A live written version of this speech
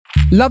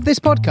Love this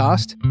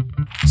podcast?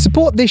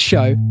 Support this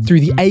show through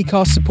the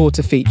Acast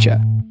supporter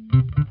feature.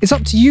 It's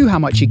up to you how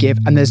much you give,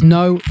 and there's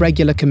no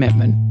regular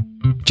commitment.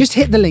 Just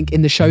hit the link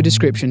in the show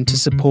description to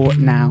support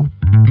now.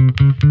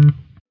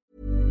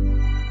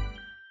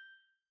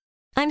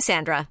 I'm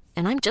Sandra,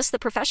 and I'm just the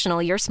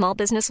professional your small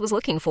business was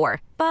looking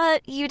for.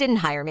 But you didn't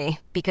hire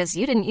me because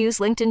you didn't use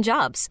LinkedIn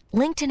Jobs.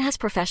 LinkedIn has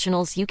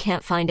professionals you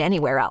can't find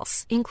anywhere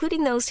else,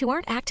 including those who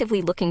aren't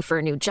actively looking for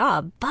a new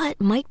job, but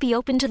might be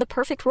open to the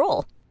perfect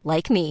role,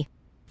 like me.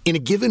 In a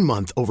given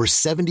month, over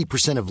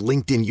 70% of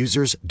LinkedIn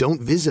users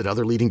don't visit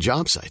other leading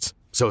job sites.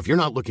 So if you're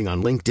not looking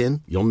on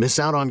LinkedIn, you'll miss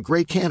out on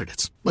great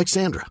candidates like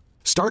Sandra.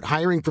 Start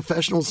hiring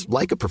professionals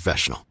like a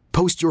professional.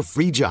 Post your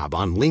free job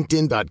on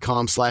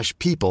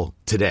linkedin.com/people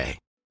today.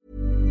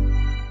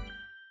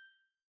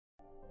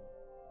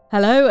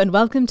 Hello and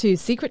welcome to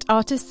Secret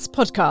Artists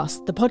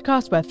Podcast, the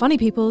podcast where funny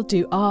people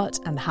do art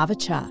and have a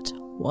chat.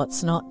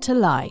 What's not to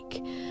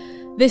like?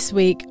 This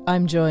week,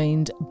 I'm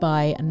joined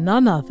by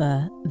none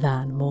other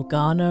than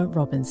Morgana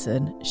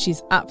Robinson.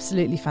 She's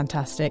absolutely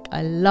fantastic.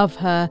 I love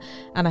her,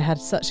 and I had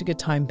such a good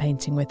time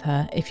painting with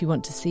her. If you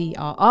want to see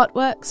our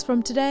artworks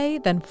from today,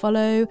 then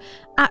follow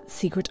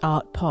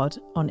 @SecretArtPod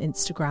on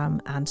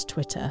Instagram and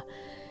Twitter.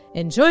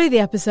 Enjoy the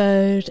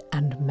episode,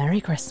 and Merry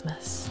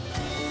Christmas.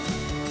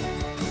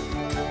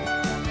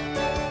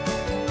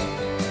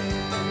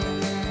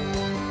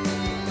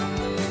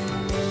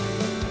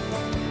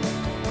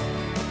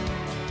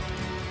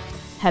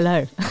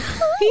 Hello.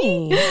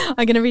 Hi.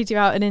 I'm going to read you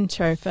out an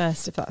intro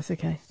first, if that's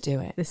okay.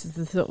 Do it. This is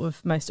the sort of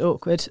most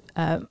awkward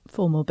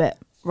formal bit.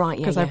 Right,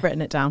 yeah. Because I've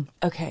written it down.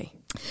 Okay.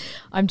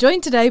 I'm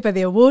joined today by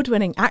the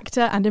award-winning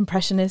actor and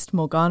impressionist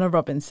Morgana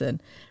Robinson.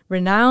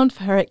 Renowned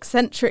for her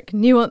eccentric,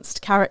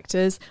 nuanced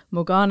characters,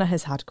 Morgana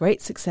has had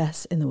great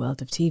success in the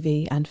world of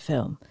TV and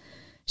film.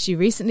 She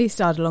recently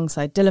starred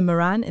alongside Dylan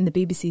Moran in the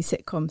BBC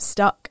sitcom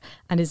Stuck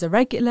and is a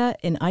regular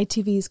in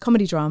ITV's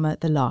comedy drama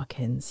The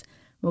Larkins.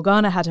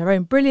 Morgana had her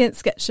own brilliant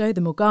sketch show, The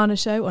Morgana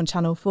Show, on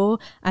Channel 4,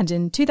 and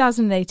in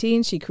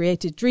 2018 she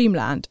created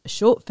Dreamland, a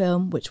short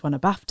film which won a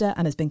BAFTA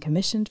and has been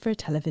commissioned for a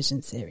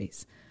television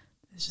series.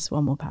 There's just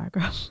one more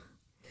paragraph.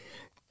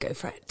 Go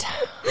for it.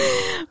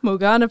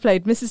 Morgana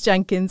played Mrs.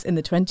 Jenkins in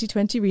the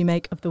 2020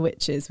 remake of The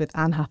Witches with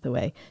Anne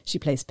Hathaway. She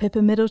plays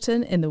Pippa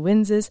Middleton in The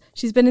Windsors.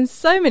 She's been in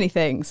so many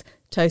things.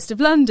 Toast of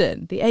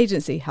London, The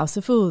Agency, House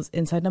of Fools,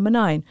 Inside Number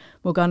 9.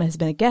 Morgana has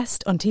been a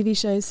guest on TV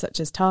shows such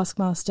as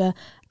Taskmaster,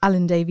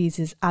 Alan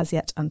Davies' As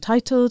Yet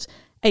Untitled,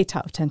 8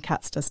 out of 10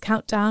 Cats Does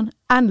Countdown,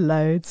 and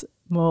loads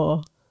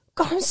more.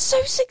 God, I'm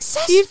so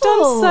successful. You've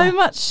done so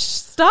much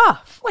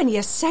stuff. When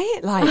you say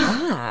it like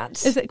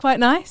that. Is it quite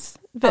nice?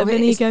 A bit of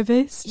an ego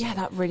boost? Yeah,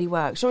 that really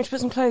works. Do you want me to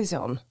put some clothes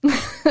on?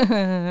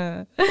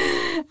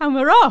 And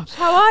we're off.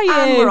 How are you?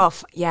 And we're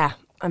off. Yeah,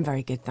 I'm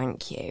very good,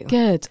 thank you.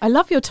 Good. I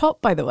love your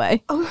top, by the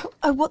way. Oh,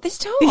 what, this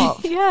top?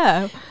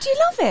 Yeah. Do you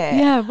love it?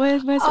 Yeah,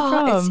 where's it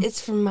from? It's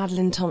from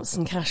Madeline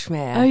Thompson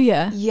Cashmere. Oh,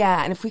 yeah?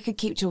 Yeah, and if we could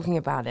keep talking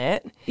about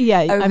it.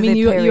 Yeah, over I mean, the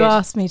you period-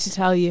 asked me to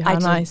tell you how I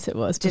did, nice it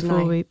was didn't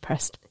before I? we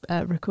pressed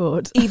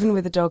record. Even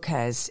with the dog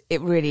hairs,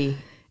 it really...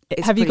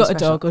 It's Have you got pretty a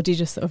special. dog, or do you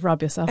just sort of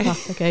rub yourself up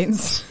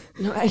against?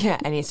 No, yeah,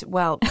 and it's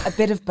a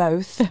bit of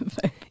both.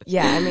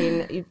 Yeah, I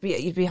mean,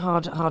 you'd be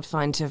hard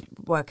find to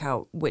work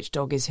out which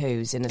dog is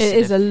whose. It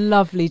is a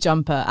lovely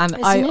jumper, and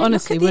Isn't I it?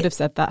 honestly Look at would have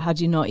said that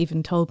had you not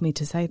even told me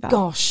to say that.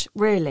 Gosh,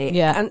 really?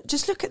 Yeah. And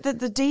just look at the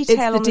It's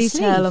detail the on the sleeve.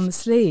 detail on the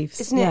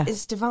sleeves, Isn't yeah. it?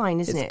 It's divine,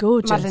 isn't It's it?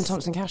 gorgeous. Madeline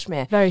Thompson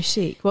Cashmere. Very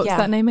chic. What's Yeah.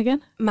 that name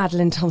again?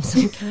 Madeline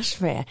Thompson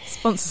Cashmere.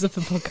 Sponsors of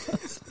the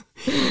podcast.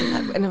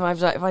 And if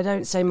I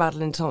don't say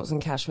Madeline Thompson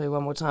Cashmere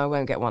one more time, I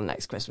won't get one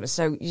next Christmas.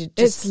 So you just...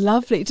 It's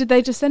lovely. Did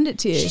they just send it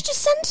to you? She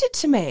just sent it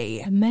to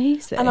me.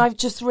 Amazing. And I've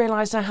just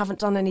realised I haven't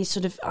done any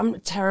sort of... I'm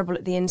terrible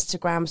at the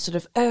Instagram sort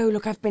of, oh,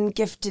 look, I've been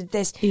gifted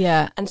this.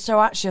 Yeah. And so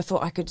actually I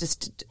thought I could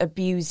just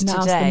abuse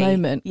Now's today. the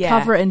moment. Yeah.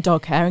 Cover it in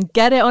dog hair and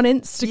get it on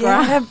Instagram.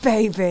 Yeah,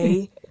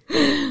 baby.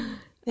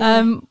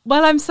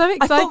 Well, I'm so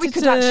excited. I thought we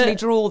could actually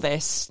draw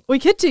this. We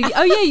could do.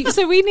 Oh, yeah.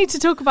 So we need to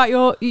talk about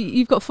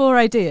you've got 4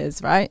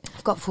 ideas, right?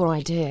 I've got 4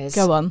 ideas.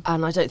 Go on.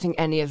 And I don't think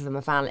any of them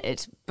are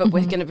valid, but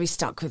we're going to be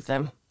stuck with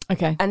them.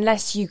 Okay.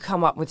 Unless you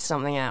come up with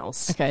something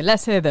else. Okay,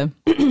 let's hear them.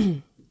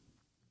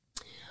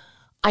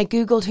 I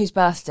Googled whose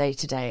birthday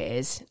today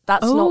is.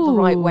 That's not the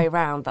right way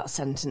round, that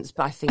sentence,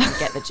 but I think you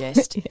get the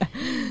gist. Yeah.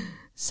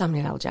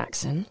 Samuel L.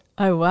 Jackson.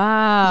 Oh,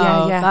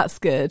 wow. Yeah. That's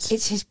good.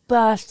 It's his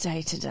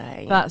birthday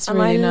today. That's and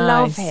really I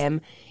love nice.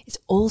 him. It's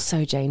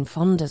also Jane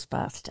Fonda's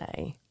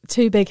birthday.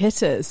 2 big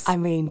hitters. I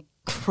mean,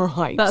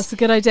 Christ. That's a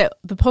good idea.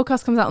 The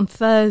podcast comes out on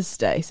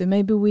Thursday, so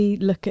maybe we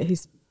look at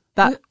who's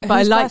that. But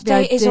I like the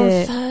birthday idea. is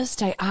on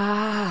Thursday.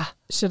 Ah.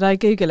 Should I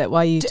Google it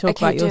while you talk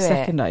okay, about your do it.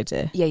 second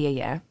idea?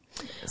 Yeah.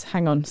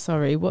 Hang on,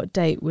 sorry. What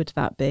date would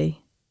that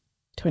be?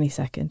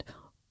 22nd.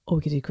 Or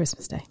we could do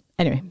Christmas Day.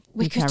 Anyway,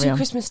 We you could carry do on.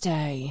 Christmas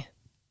Day.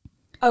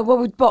 Oh,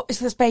 well, it's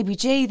this Baby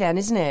G then,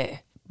 isn't it?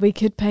 We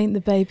could paint the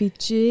baby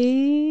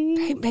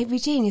G. Baby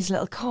G in his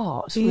little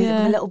cot with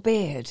Yeah. a little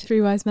beard.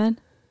 3 wise men.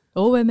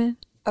 Or women.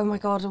 Oh my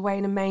God, Away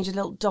in a Manger,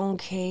 Little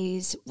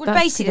Donkeys. Well, That's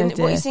a basically, good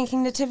idea. what are you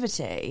thinking,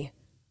 Nativity?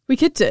 We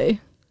could do.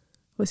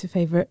 What's your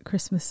favourite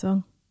Christmas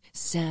song?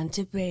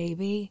 Santa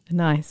Baby.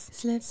 Nice.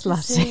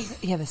 Slutty.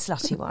 Yeah, the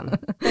slutty one.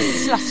 The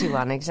slutty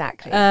one,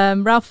 exactly.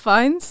 Ralph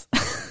Fiennes,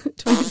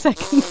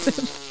 22nd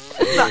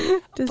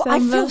of But December. I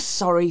feel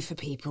sorry for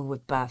people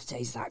with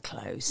birthdays that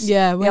close.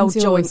 Yeah, the when's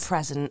old joint yours?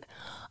 present.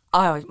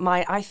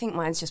 I think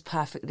mine's just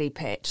perfectly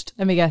pitched.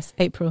 Let me guess,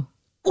 April,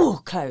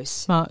 Oh,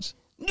 close. March,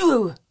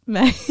 Ooh.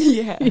 May.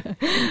 Yeah.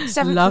 7th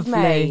of Lovely.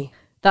 May.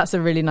 That's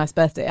a really nice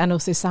birthday, and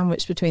also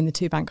sandwiched between the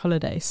 2 bank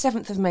holidays.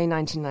 7th of May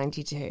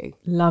 1992.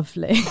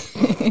 Lovely.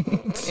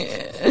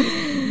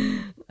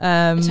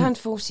 I turned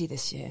 40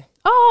 this year.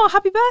 Oh,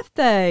 happy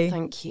birthday.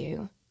 Thank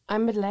you.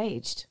 I'm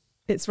middle-aged.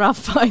 It's Ralph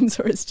Fiennes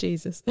or it's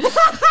Jesus.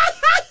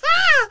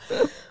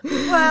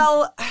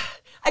 Well,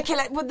 okay,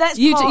 let's park that.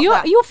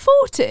 You're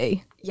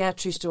 40? Yeah,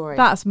 true story.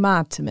 That's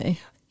mad to me.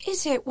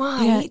 Is it?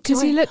 Why? Yeah,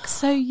 because you look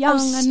so young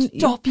and you're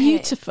stop it.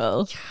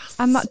 beautiful. Yes.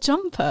 And that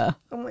jumper.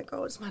 Oh my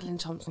God, it's Madeline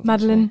Thompson.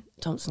 Madeline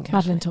Thompson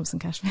Cashmere.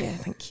 Cashmere. Yeah,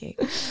 thank you.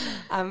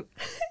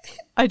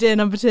 Idea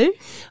number 2.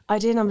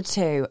 Idea number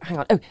 2. Hang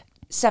on. Oh,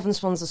 7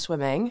 swans are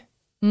swimming.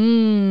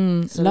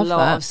 It's Love a lot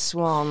that. of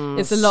swans.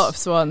 It's a lot of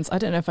swans. I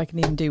don't know if I can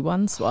even do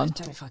one I swan.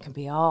 don't know if I can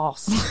be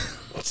arsed.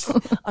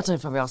 I don't know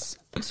if I'll be asked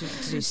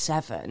to do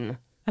 7.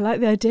 I like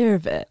the idea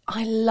of it.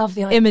 I love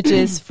the idea.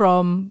 Images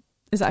from,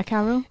 is that a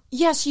carol?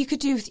 Yes, you could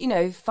do,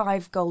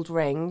 5 gold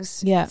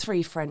rings, Yeah.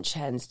 3 French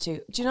hens,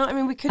 2. Do you know what I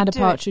mean? We could And a do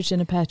partridge in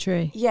a pear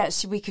tree. It.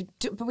 Yes, we could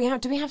do, but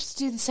do we have to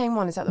do the same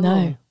one? Is that the No,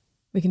 rule?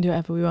 we can do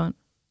whatever we want.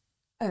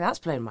 Oh, that's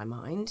blown my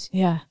mind.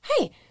 Yeah.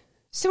 Hey,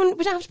 so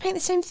we don't have to paint the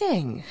same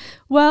thing.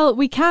 Well,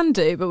 we can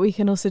do, but we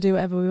can also do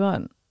whatever we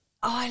want.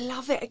 Oh, I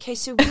love it. Okay,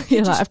 so we could You're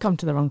just, like, I've come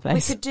to the wrong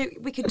place.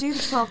 we could do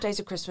the 12 days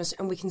of Christmas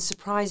and we can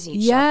surprise each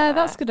other. Yeah,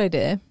 that's a good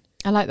idea.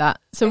 I like that.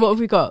 So what have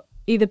we got?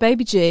 Either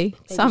Baby G,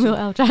 Samuel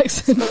L.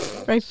 Jackson,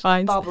 Ray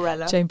Fiennes,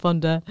 Barbarella. Jane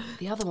Fonda,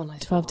 The other one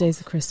 12 Days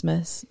of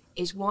Christmas.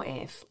 is what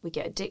if we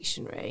get a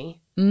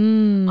dictionary,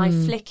 Mm. I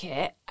flick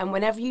it, and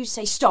whenever you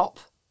say stop,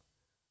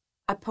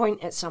 I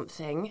point at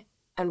something,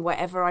 and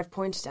whatever I've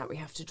pointed at, we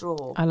have to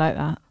draw. I like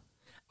that.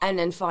 And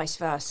then vice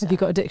versa. Have you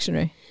got a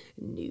dictionary?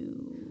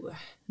 No.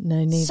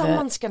 No, neither.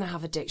 Someone's going to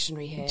have a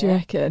dictionary here. Do you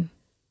reckon?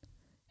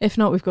 If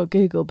not, we've got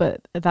Google,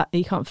 but that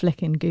you can't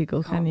flick in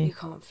Google, can you? You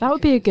can't That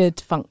would flick be a good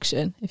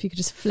function if you could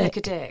just Flick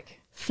a dick.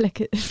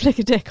 flick a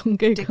dick on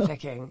Google. Dick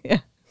flicking. Yeah.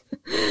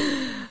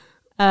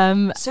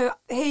 So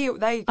there you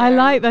go. I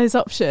like those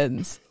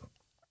options.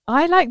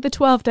 I like the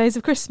 12 Days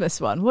of Christmas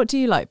one. What do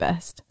you like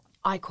best?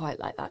 I quite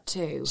like that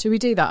too. Should we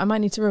do that? I might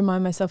need to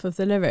remind myself of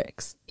the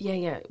lyrics.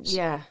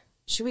 Yeah.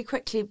 Should we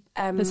quickly...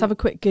 Let's have a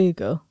quick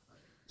Google.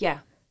 Yeah.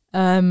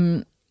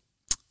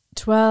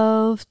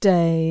 12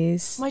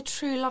 Days. My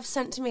true love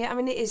sent to me. I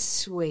mean, it is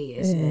sweet,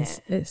 isn't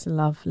it? It's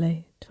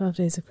lovely. 12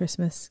 Days of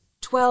Christmas.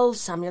 12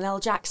 Samuel L.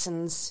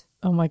 Jacksons.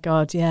 Oh my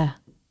God, yeah.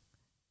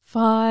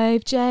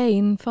 5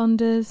 Jane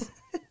Fondas.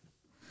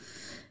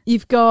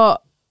 You've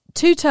got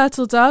 2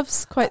 turtle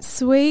doves, quite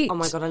sweet. Oh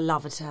my God, I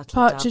love a turtle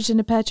Partridge in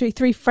a pear tree.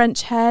 3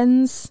 French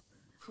hens.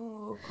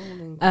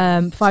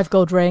 dove. 5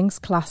 gold rings,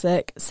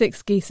 classic.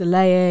 6 geese are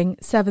laying.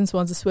 7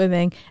 swans are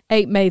swimming.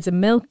 8 maids are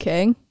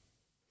milking.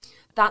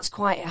 That's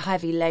quite a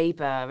heavy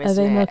labour, isn't it? Are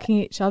they milking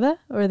each other,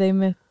 or are they?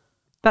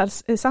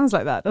 It sounds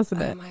like that, doesn't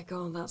Oh it? my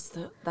God, that's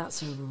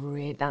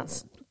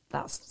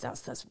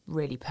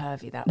really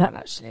pervy, that one,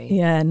 actually.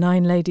 Yeah,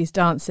 9 ladies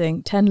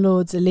dancing, 10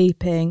 lords are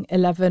leaping,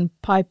 11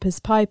 pipers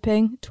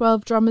piping,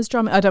 12 drummers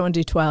drumming. I don't want to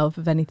do 12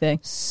 of anything.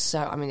 So,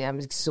 I mean, I'm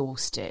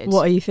exhausted.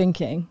 What are you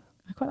thinking?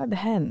 I quite like the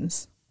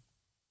hens.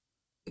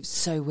 It's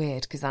so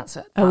weird because that's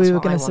We were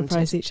going to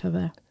surprise each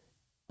other.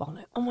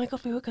 Bonnet. Oh my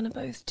God, we were going to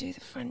both do the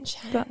French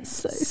hens. That's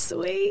so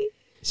sweet.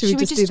 Should we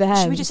just do the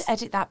hens? Should we just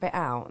edit that bit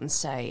out and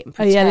say... And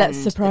Oh yeah, let's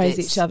pretend surprise that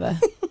it's- each other.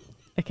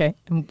 Okay,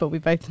 but we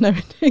both know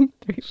we're doing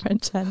 3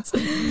 French hens.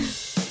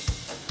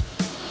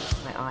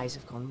 My eyes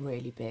have gone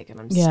really big and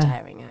I'm Yeah.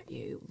 staring at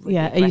you. Really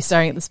Yeah, are you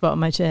staring at aggressively. the spot on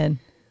my chin?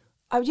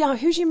 Oh yeah,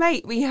 who's your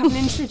mate? We haven't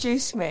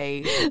introduced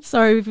me.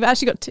 Sorry, we've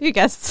actually got 2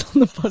 guests on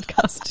the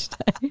podcast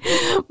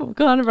today.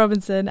 Morgana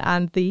Robinson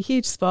and the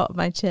huge spot on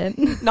my chin.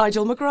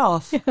 Nigel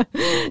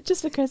McGrath.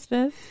 Just for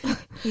Christmas.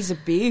 He's a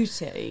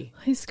beauty.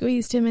 I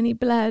squeezed him and he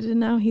bled and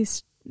now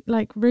he's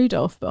like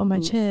Rudolph but on my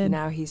chin.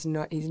 Now he's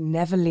not. He's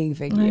never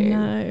leaving I you.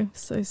 know,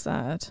 so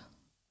sad.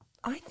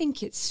 I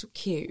think it's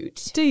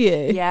cute. Do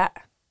you? Yeah.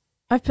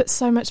 I've put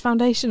so much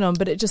foundation on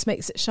but it just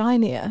makes it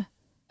shinier.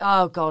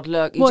 Oh God,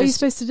 look. What are you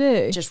supposed to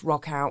do? Just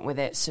rock out with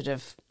it, sort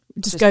of.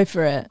 Just go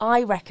for it.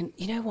 I reckon.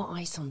 You know what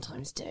I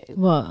sometimes do?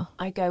 What?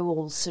 I go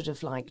all sort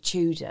of like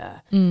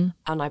Tudor, and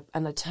I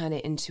turn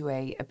it into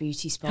a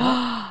beauty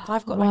spot. If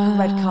I've got like a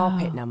red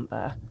carpet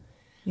number,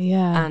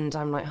 Yeah. and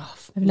I'm like, oh,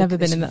 I've never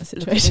look at been in this- that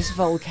Look at situation. this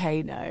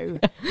volcano.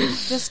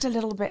 Just a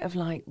little bit of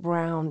like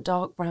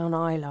dark brown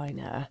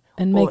eyeliner,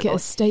 And make it a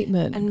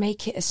statement. and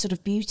make it a sort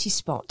of beauty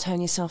spot. Turn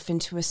yourself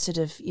into a sort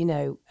of,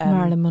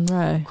 Marilyn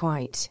Monroe.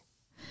 quite.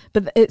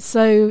 But it's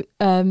so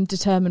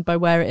determined by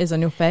where it is on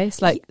your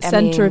face. Like,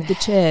 centre of the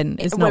chin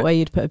is not where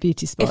you'd put a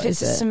beauty spot, if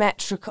it's is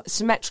it?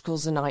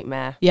 symmetrical's a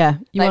nightmare. Yeah,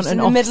 you want in an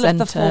the off middle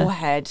centre. of the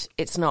forehead.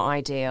 It's not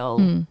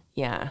ideal.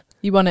 Yeah,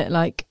 you want it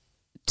like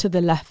to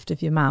the left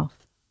of your mouth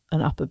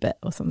and up a bit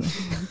or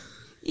something.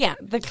 yeah,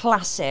 the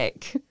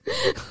classic,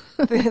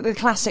 the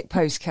classic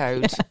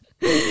postcode.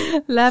 Yeah.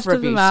 Left for a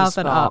of the beauty mouth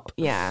spot. and up.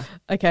 Yeah.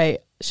 Okay,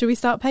 should we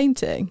start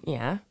painting?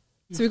 Yeah.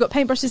 So we've got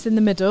paintbrushes in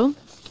the middle.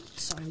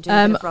 Sorry, I'm doing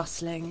a bit of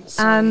rustling.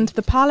 Sorry. And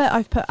the palette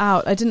I've put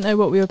out, I didn't know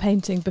what we were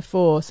painting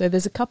before. So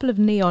there's a couple of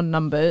neon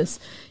numbers.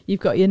 You've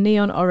got your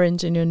neon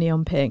orange and your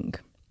neon pink.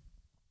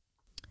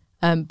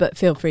 But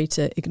feel free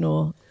to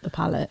ignore the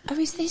palette. Oh,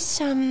 is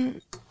this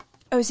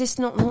is this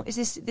not? Is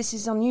this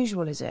is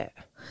unusual? Is it?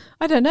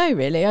 I don't know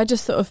really. I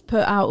just sort of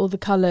put out all the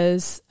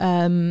colours.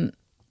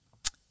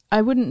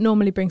 I wouldn't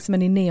normally bring so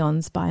many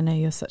neons, but I know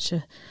you're such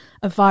a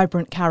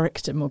vibrant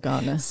character,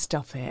 Morgana.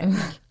 Stop it.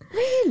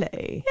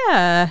 Really?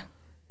 Yeah.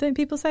 Don't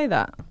people say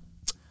that?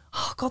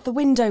 Oh God, the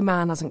window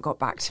man hasn't got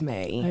back to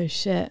me. Oh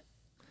shit.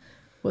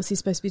 What's he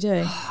supposed to be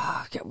doing?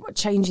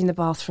 Changing the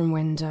bathroom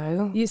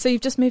window. So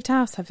you've just moved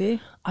house, have you?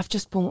 I've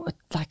just bought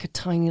a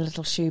tiny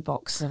little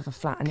shoebox of a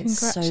flat, and it's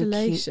so cute.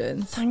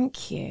 Congratulations.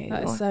 Thank you.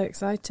 That is so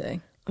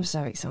exciting. I'm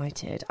so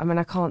excited. I mean,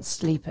 I can't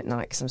sleep at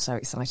night because I'm so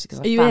excited because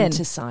I you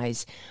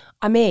fantasize.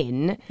 I'm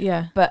in,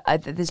 yeah, but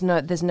there's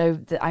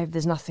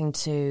nothing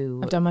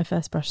to. I've done my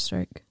first brush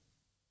stroke.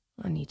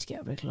 I need to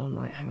get a wriggle on.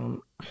 Right, hang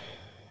on.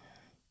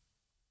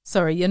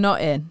 Sorry, you're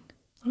not in.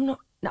 I'm not.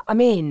 No,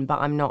 I'm in, but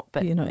I'm not.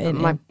 But you're not in.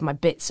 My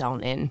bits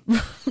aren't in.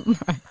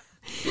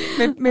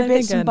 Right. my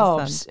bits and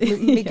bobs,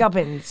 my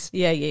gubbins.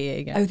 Yeah.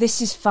 Oh,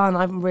 this is fun.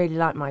 I really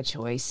like my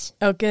choice.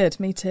 Oh, good.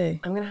 Me too.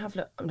 I'm going to have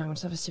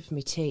a sip of my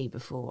tea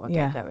before I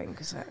get going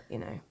because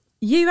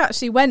You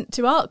actually went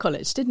to art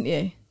college, didn't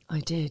you? I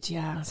did,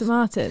 yeah. St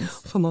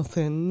Martin's. For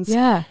Martins.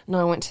 Yeah.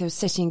 No, I went to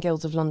City and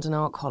Guilds of London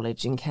Art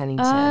College in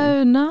Kennington.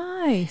 Oh,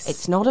 nice.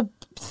 It's not a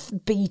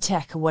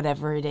BTEC or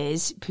whatever it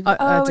is. People,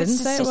 I didn't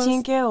it's say a it was. City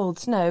and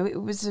Guilds. No,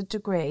 it was a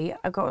degree.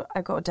 I got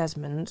a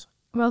Desmond.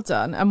 Well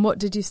done. And what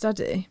did you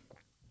study?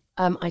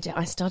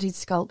 I studied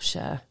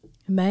sculpture.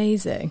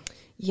 Amazing.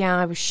 Yeah,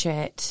 I was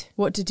shit.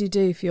 What did you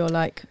do for your,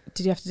 did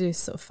you have to do a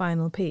sort of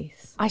final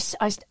piece? I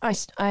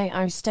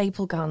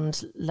staple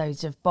gunned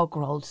loads of bog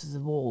roll to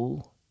the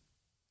wall.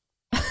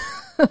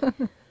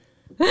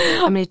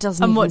 I mean, it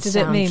doesn't. And even what did it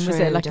sound mean? True, Was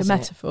it like a does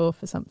metaphor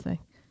for something?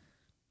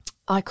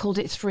 I called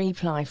it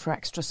 3-ply for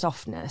extra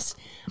softness,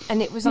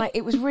 and it was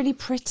it was really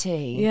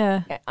pretty.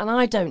 Yeah. And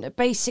I don't.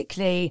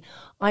 Basically,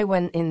 I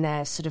went in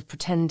there sort of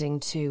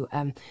pretending to,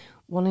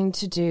 wanting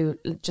to do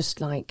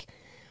just like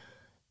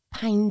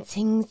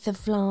paintings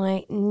of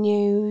like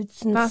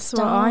nudes and That's stuff.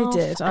 what I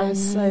did. I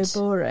was so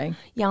boring.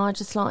 Yeah, I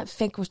just like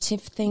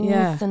figurative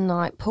things and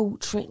like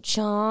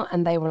portraiture,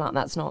 and they were like,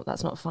 "That's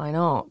not fine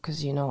art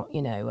because you're not,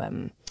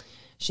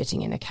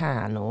 shitting in a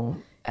can or."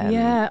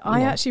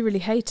 I actually really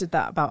hated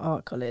that about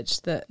art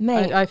college. That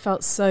I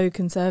felt so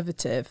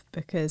conservative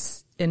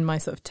because in my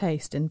sort of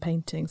taste in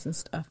paintings and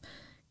stuff,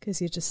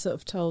 because you're just sort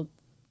of told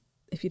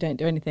if you don't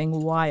do anything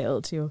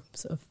wild, you're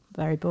sort of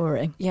very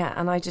boring. Yeah,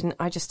 and I didn't.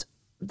 I just.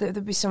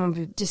 There'd be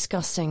someone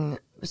discussing,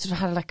 sort of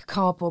had like a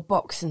cardboard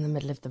box in the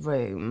middle of the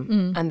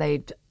room, and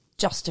they'd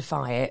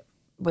justify it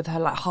with her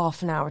like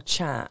half an hour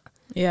chat.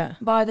 Yeah.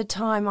 By the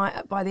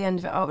end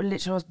of it, I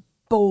was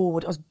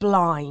bored. I was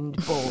blind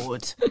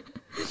bored.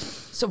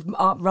 Sort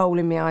of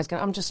rolling my eyes,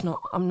 going,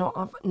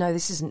 no,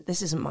 this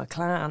isn't my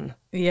clan.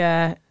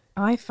 Yeah.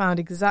 I found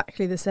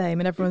exactly the same,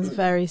 and everyone's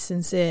very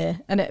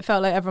sincere, and it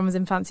felt like everyone was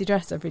in fancy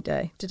dress every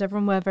day. Did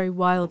everyone wear very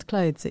wild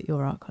clothes at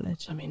your art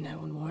college? I mean, no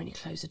one wore any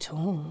clothes at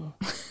all.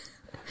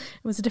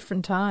 It was a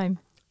different time.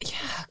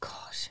 Yeah,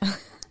 gosh.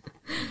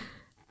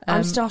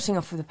 I'm starting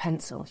off with a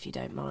pencil, if you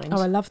don't mind. Oh,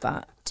 I love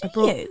that.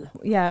 Do you?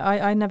 Yeah,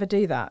 I never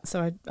do that,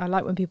 so I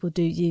like when people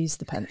do use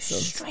the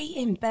pencils. Straight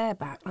in,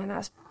 bareback. Man,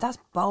 that's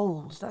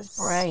bold. That's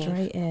brave.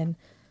 Straight in.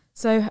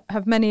 So,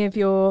 have many of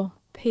your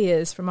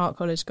peers from art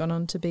college gone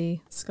on to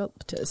be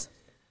sculptors?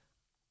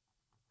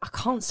 I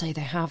can't say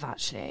they have,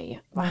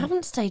 actually. Right. I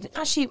haven't stayed.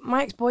 Actually,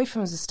 my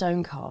ex-boyfriend was a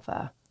stone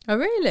carver. Oh,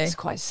 really? It's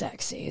quite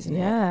sexy, isn't it?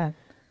 Yeah.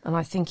 And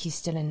I think he's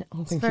still in.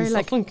 I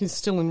think he's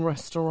still in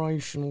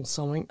restoration or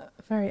something.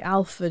 Very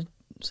alpha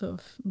sort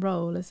of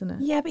role, isn't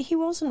it? Yeah, but he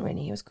wasn't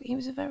really. He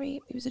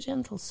was a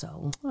gentle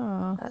soul.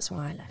 Oh, that's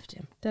why I left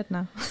him. Dead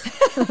now.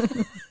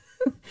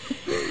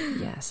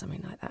 Yeah,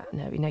 something like that.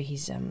 No,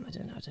 he's. I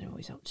don't know what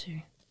he's up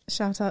to.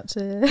 Shout out to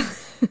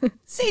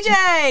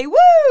CJ!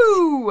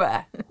 Woo!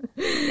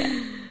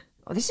 Yeah.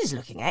 Oh, this is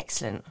looking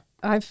excellent.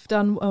 I've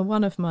done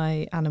one of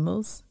my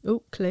animals.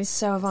 Oh, clue.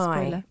 So have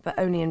Spoiler. I, but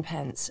only in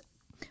pens.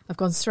 I've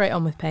gone straight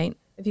on with paint.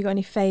 Have you got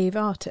any fave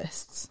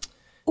artists?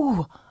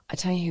 Oh, I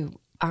tell you who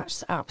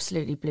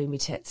absolutely blew me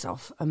tits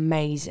off.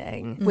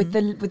 Amazing. With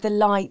the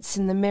lights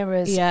and the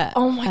mirrors. Yeah.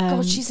 Oh my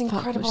God, she's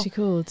incredible. What's she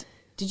called?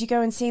 Did you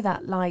go and see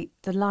that light?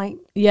 The light,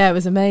 Yeah, it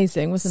was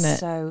amazing, wasn't it?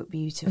 so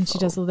beautiful. And she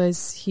does all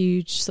those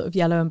huge sort of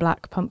yellow and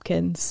black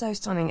pumpkins. so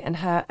stunning, and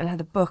her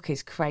the book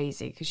is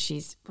crazy because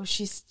she's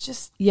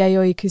just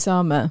Yayoi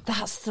Kusama.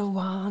 that's the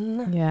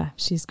one. Yeah,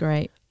 she's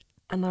great.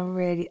 And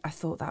I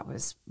thought that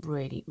was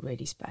really,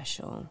 really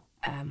special.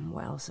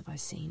 What else have I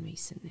seen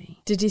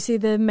recently? Did you see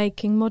the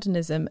Making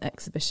Modernism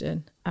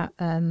exhibition at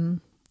the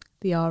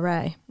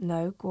RA?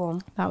 No, go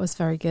on. That was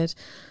very good.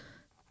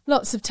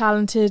 Lots of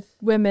talented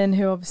women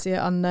who obviously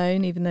are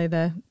unknown, even though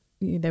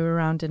they were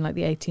around in like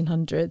the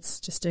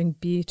 1800s, just doing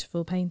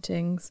beautiful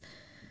paintings.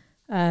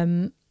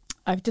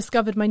 I've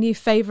discovered my new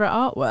favourite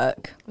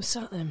artwork. What's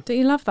that then? Don't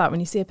you love that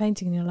when you see a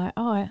painting and you're like,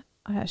 oh,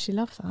 I actually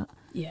love that?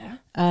 Yeah.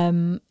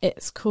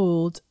 It's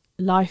called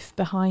Life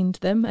Behind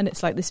Them, and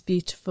it's like this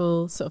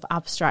beautiful sort of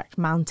abstract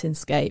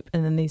mountainscape,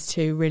 and then these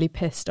two really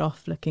pissed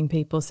off looking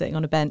people sitting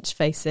on a bench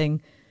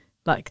facing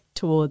like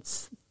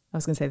towards, I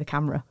was going to say the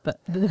camera,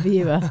 but the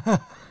viewer.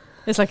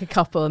 It's like a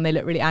couple and they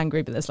look really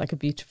angry, but there's like a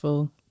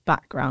beautiful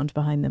background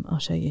behind them. I'll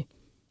show you.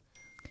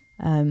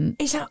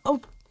 Is that? Oh,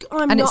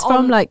 I'm and not it's from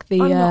on, like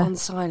the I'm not on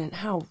silent.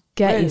 How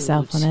get rude.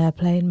 yourself on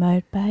airplane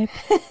mode, babe.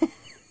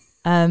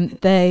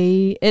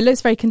 It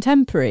looks very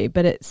contemporary,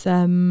 but it's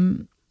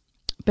from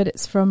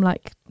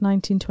like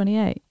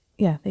 1928.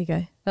 Yeah, there you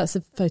go. That's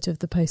a photo of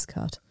the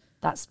postcard.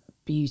 That's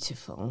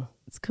beautiful.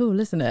 It's cool,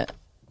 isn't it?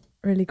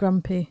 Really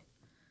grumpy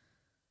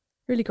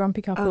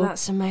couple. Oh,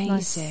 that's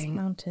amazing.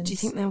 Nice mountains. Do you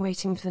think they're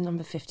waiting for the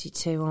number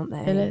 52, aren't they?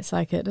 It looks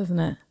like it, doesn't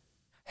it?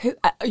 Who?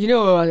 You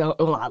know,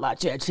 I like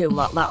that too.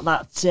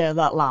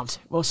 That lad.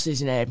 What's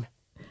his name?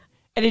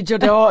 And he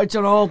done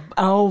a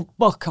whole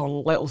book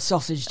on little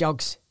sausage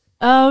dogs.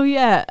 Oh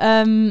yeah.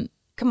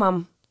 Come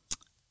on.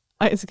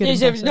 It's a good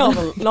He's impression.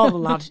 a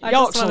northern lad.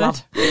 Yorkshire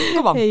lad.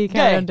 Come on. Here you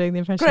carry on doing the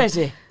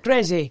impression.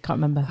 Crazy. Can't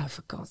remember. Oh,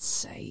 for God's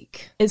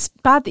sake. It's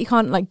bad that you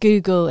can't like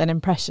Google an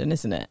impression,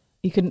 isn't it?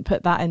 You couldn't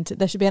put that into.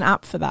 There should be an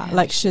app for that, Yeah,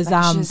 like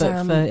Shazam, but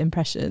Shazam. for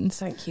impressions.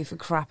 Thank you for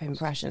crap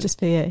impressions. Just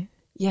for you.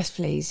 Yes,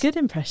 please. Good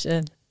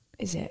impression.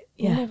 Is it?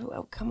 Yeah. You know,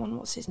 oh, come on,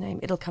 what's his name?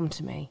 It'll come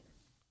to me.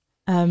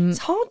 Um, It's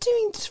hard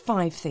doing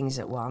 5 things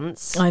at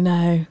once. I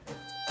know.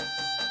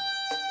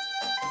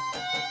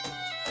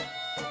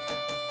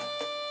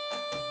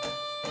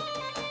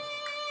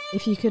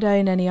 If you could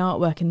own any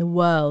artwork in the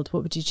world,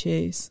 what would you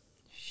choose?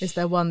 Is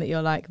there one that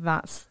you're like,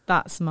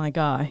 that's my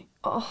guy?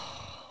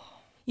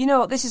 You know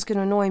what? This is going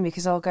to annoy me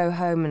because I'll go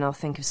home and I'll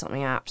think of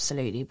something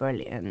absolutely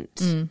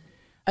brilliant.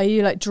 Are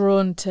you like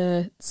drawn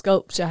to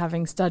sculpture,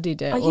 having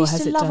studied it, I or used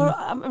has to it love.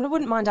 done? I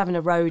wouldn't mind having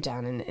a row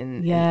down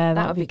in Yeah,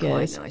 that would be good.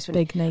 quite nice.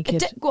 Big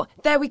naked.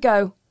 There we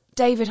go.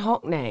 David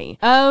Hockney.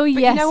 Oh But yes,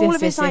 you know yes, all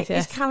of his yes,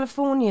 yes. his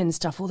Californian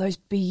stuff, all those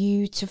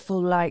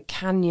beautiful like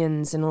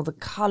canyons and all the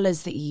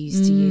colours that he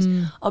used to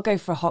use. I'll go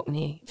for a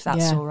Hockney if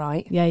that's Yeah. all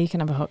right. Yeah, you can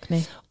have a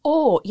Hockney.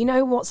 Or you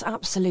know what's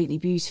absolutely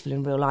beautiful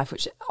in real life,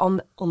 which on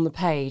the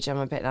page I'm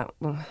a bit like,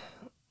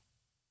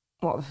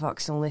 what the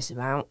fuck's all this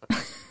about?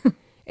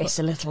 It's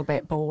a little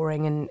bit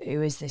boring, and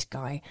who is this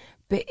guy?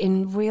 But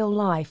in real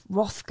life,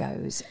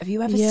 Rothkos. Have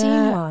you ever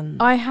seen one?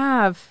 I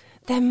have.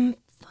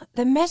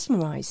 They're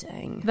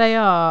mesmerising. They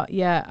are,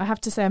 yeah. I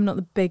have to say I'm not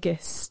the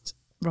biggest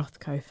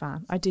Rothko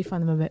fan. I do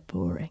find them a bit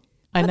boring.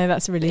 I know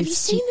that's a really... Have you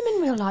seen them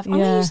in real life? I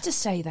Yeah. used to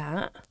say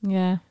that.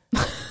 Yeah.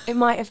 It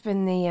might have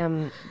been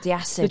the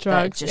acid The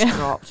drugs, that just yeah.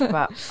 dropped,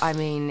 but I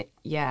mean,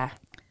 yeah.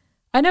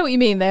 I know what you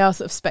mean. They are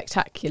sort of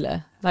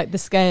spectacular. Like the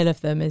scale of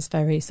them is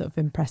very sort of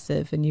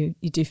impressive, and you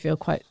do feel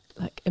quite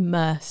like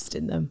immersed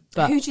in them.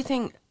 But Who do you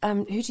think?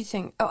 Oh,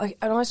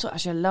 and also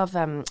actually,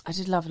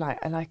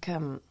 I like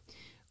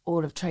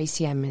all of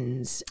Tracy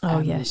Emin's. oh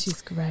yeah,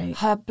 she's great.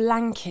 Her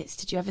blankets.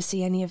 Did you ever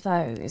see any of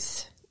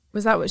those?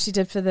 Was that what she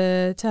did for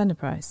the Turner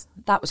Prize?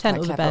 That was Tent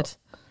quite or the clever. bed?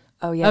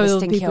 Oh yeah, Oh, the all the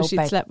stinky people old she'd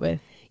bed. slept with.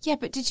 Yeah,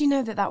 but did you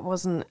know that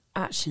wasn't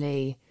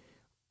actually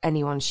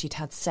anyone she'd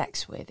had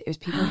sex with? It was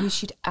people who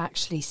she'd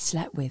actually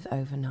slept with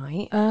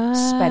overnight,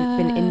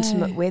 been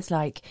intimate with.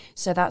 Like,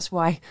 so that's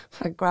why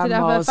her grandma Did it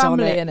have her was on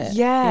family it. in it?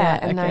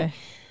 Yeah, Yeah, okay.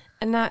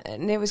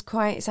 and it was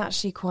quite. It's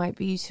actually quite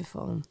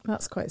beautiful.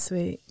 That's quite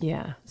sweet.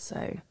 Yeah.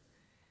 So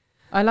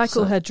I like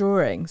all her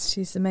drawings.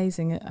 She's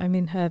amazing. I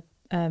mean, her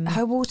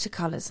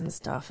watercolours and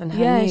stuff, and her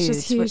Yeah, nudes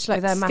she's huge, with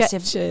like her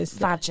massive sketches.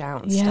 vag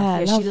out and Yeah, stuff.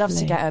 Yeah, she loves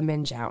to lovely. get her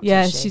minge out.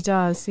 yeah, doesn't she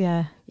does.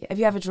 Yeah. Yeah. Have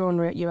you ever drawn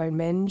your own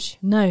minge?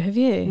 No, have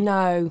you?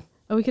 No.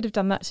 Oh, we could have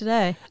done that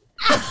today.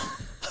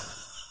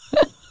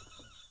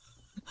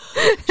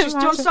 Do you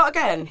want to start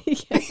again?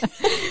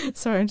 Yeah.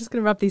 Sorry, I'm just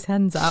going to rub these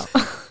hens out.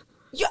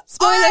 Yeah.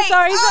 Spoiler, Oi!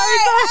 sorry.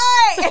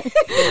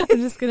 Oi! I'm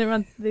just going to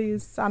run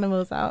these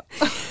animals out.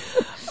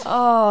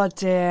 Oh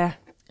dear.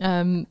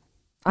 I'm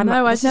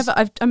this is-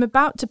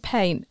 about to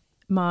paint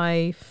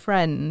my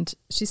friend.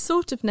 She's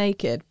sort of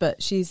naked,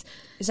 but she's...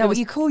 Is that what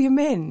you call your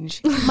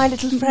minge? My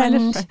little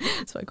friend.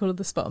 That's what I call her,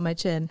 the spot on my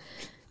chin.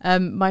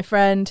 My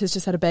friend has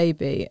just had a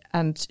baby,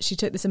 and she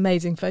took this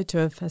amazing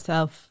photo of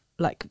herself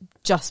like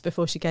just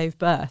before she gave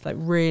birth, like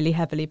really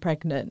heavily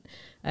pregnant,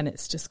 and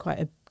it's just quite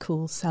a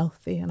cool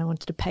selfie, and I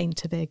wanted to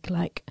paint a big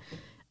like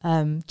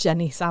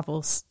Jenny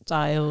Savile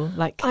style.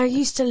 Like I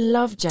used to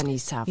love Jenny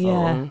Savile.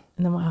 yeah. And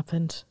then what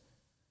happened?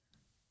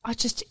 I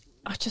just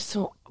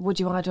thought,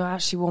 do I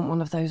actually want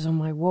one of those on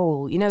my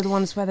wall? You know, the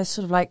ones where they're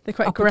sort of like They're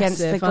quite up against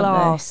the aggressive, aren't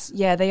glass.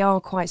 Yeah, they are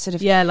quite sort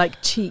of. Yeah,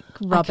 like cheek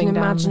rubbing I can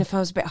down. imagine if I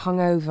was a bit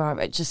hungover,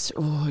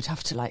 I'd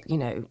have to like,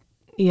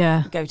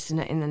 Yeah. go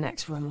to in the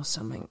next room or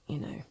something,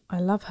 I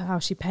love how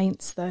she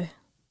paints though.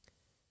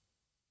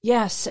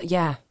 Yes,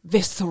 yeah,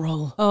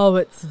 visceral, Oh,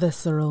 it's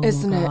visceral,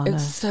 isn't Morgana. it?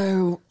 It's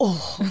so,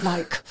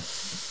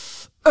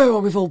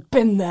 we've all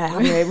been there,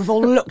 haven't we? We've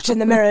all looked in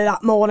the mirror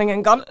that morning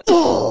and gone,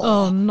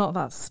 Oh, not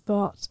that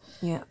spot.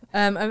 Yeah.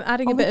 I'm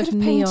adding a we bit could of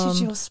have neon.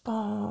 painted your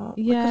spot.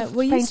 Yeah, we could have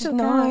well, you painted still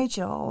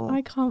Nigel.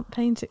 I can't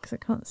paint it because I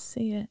can't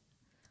see it.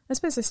 I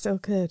suppose I still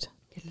could.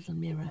 Get a little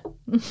mirror.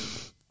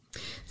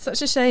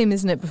 Such a shame,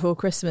 isn't it, before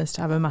Christmas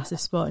to have a massive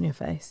spot on your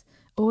face?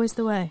 Always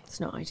the way. It's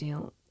not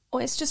ideal.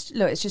 Well, it's just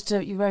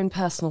your own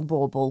personal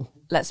bauble.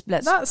 Let's.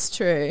 That's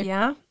true.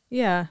 Yeah.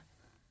 Yeah.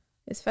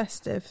 It's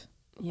festive.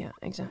 Yeah,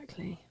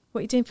 exactly. What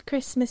are you doing for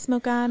Christmas,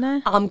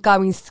 Morgana? I'm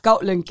going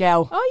Scotland,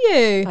 girl. Are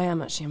you? I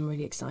am actually. I'm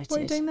really excited. What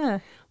are you doing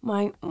there?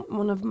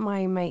 One of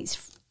my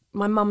mates,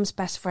 my mum's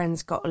best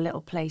friend's got a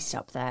little place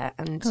up there,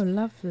 and Oh,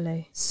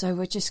 lovely. so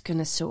we're just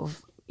gonna sort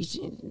of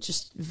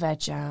just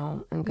veg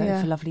out and go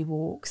Yeah. for lovely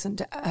walks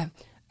and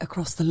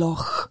across the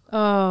loch.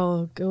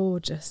 Oh,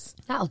 gorgeous.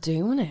 That'll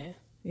do, won't it?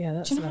 Yeah,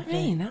 that's Do you know lovely. what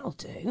I mean? That'll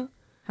do.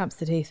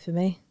 Hampstead Heath for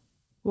me.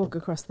 Walk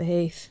across the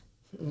heath.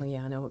 Well,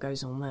 yeah, I know what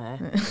goes on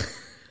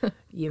there.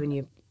 You and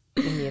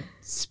your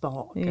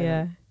spot.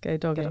 Yeah, go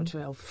Get up dogging. to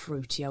an old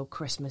fruity old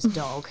Christmas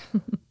dog.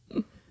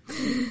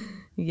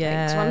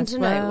 Yeah. Takes one to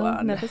know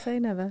one. Never say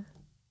never.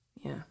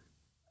 Yeah.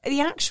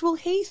 The actual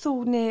heath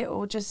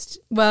or just...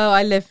 Well,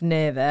 I live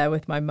near there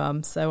with my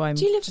mum, so I'm.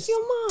 Do you live with your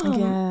mum?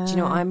 Yeah. Do you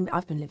know,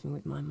 I've been living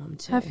with my mum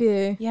too. Have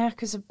you? Yeah,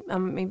 because, oh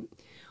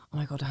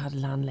my God, I had a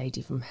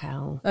landlady from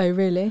hell. Oh,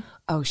 really?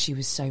 Oh, she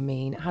was so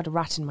mean. I had a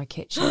rat in my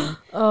kitchen.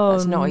 Oh,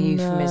 That's not a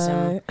euphemism.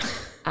 no.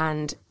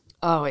 And,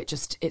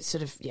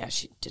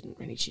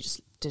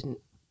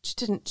 she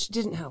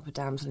didn't help a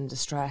damsel in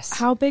distress.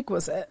 How big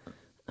was it?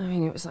 I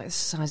mean, it was like the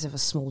size of a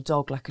small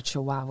dog, like a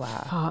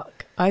chihuahua.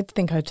 Fuck. I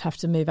think I'd have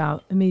to move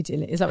out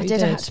immediately. Is that what I you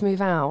did? I had to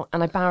move out,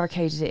 and I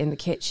barricaded it in the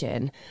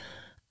kitchen.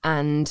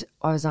 And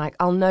I was like,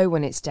 I'll know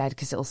when it's dead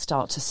because it'll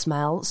start to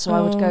smell. So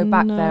I would go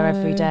back there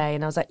every day,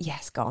 and I was like,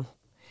 yes, gone.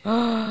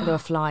 And there were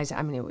flies.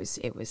 I mean, it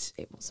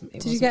wasn't.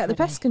 Did you get the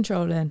pest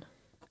control in?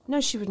 No,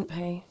 she wouldn't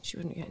pay. She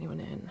wouldn't get anyone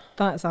in.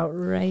 That's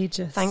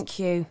outrageous. Thank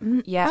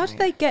you. Yeah. How do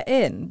they get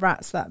in?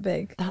 Rats that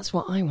big? That's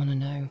what I want to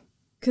know.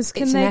 Because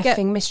can It's they an get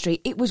effing mystery.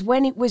 It was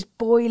when it was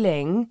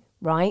boiling,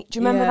 right? Do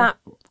you remember Yeah. that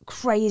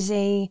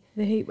crazy...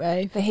 the heat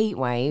wave? The heat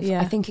wave? Yeah.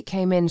 I think it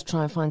came in to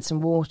try and find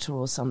some water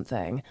or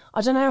something.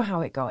 I don't know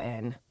how it got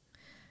in.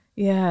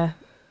 Yeah.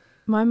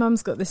 My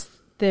mum's got this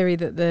theory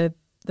that the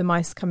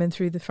mice come in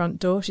through the front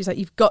door. She's like,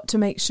 you've got to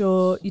make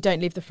sure you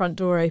don't leave the front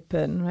door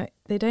open. Right?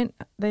 They don't.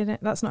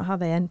 That's not how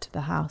they enter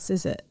the house,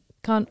 is it?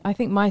 I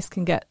think mice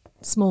can get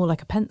small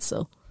like a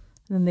pencil,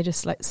 and then they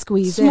just like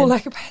squeeze in. Small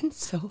like a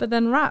pencil. But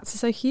then rats are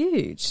so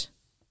huge.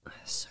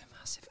 It's so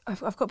massive. I've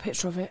got a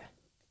picture of it.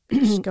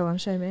 Just go on,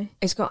 show me.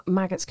 It's got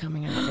maggots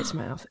coming out of its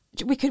mouth.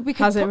 We could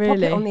Has it pop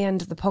really? it on the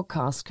end of the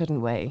podcast,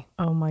 couldn't we?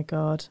 Oh my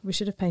God. We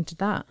should have painted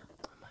that.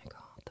 Oh my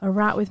God. A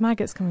rat with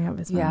maggots coming out of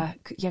his mouth.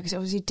 Yeah, because it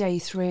was day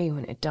 3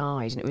 when it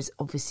died, and it was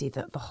obviously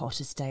the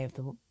hottest day of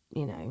the,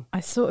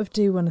 I sort of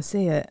do want to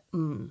see it.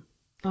 Mm.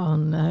 Oh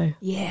no.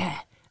 Yeah.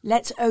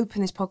 Let's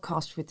open this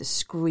podcast with the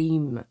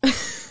scream.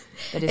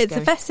 That is It's a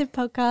festive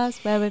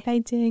podcast where we're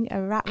painting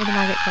a rat with a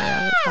maggot coming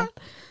out of its mouth.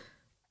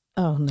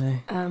 Oh no.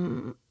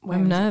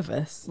 I'm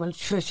nervous. Well,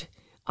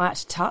 I had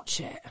to touch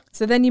it.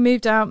 So then you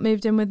moved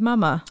in with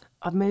Mama.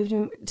 I've moved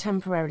in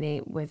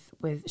temporarily with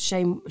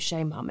Shay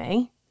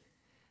Mummy,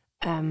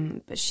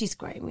 but she's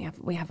great.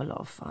 We have a lot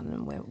of fun,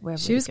 and we're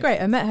She really was good great. I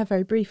friends. met her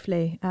very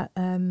briefly at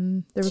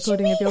the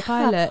recording of your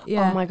pilot.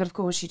 Yeah. Oh my God, of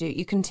course you do.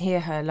 You can hear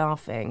her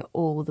laughing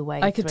all the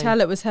way I could through.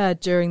 tell it was her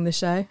during the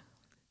show.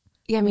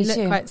 Yeah, me You look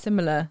too. quite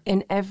similar.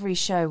 In every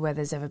show where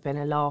there's ever been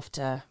a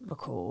laughter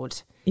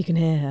record, You can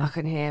hear I her.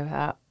 can hear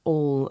her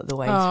all the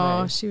way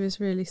Oh, through. she was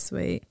really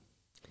sweet.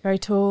 Very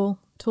tall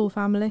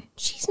family.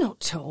 She's not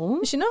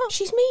tall. Is she not?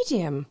 She's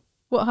medium.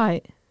 What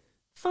height?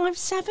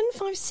 5'7",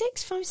 5'6",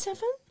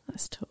 5'7".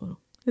 That's tall,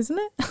 isn't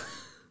it?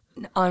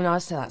 No,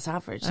 I'd say that's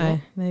average. Isn't Oh, it?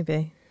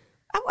 maybe.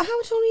 How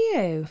tall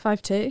are you?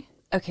 5'2".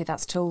 Okay,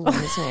 that's tall, then,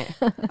 isn't it?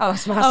 Oh,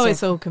 it's massive. Oh,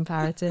 it's all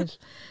comparative.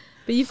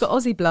 But you've got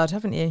Aussie blood,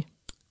 haven't you?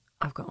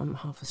 I've got I'm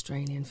half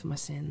Australian for my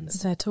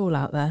sins. They're tall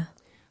out there.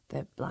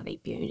 They're bloody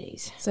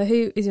beauties. So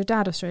who is your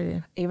dad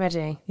Australian? Are you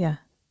ready? Yeah.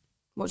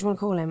 What do you want to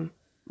call him?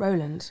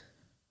 Roland?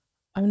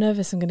 I'm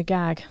nervous I'm going to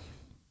gag.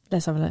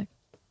 Let's have a look.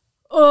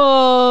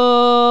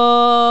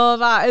 Oh,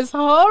 that is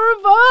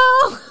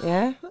horrible.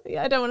 Yeah?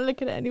 Yeah, I don't want to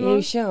look at it Are anymore.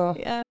 you sure?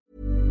 Yeah.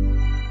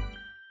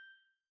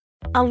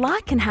 A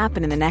lot can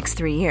happen in the next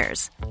 3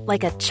 years.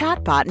 Like a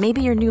chatbot may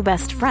be your new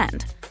best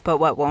friend. But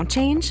what won't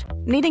change?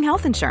 Needing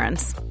health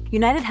insurance.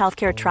 United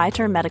Healthcare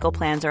Tri-Term Medical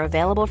Plans are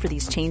available for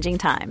these changing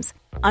times.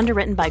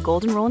 Underwritten by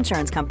Golden Rule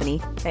Insurance Company,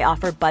 they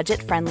offer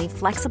budget-friendly,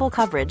 flexible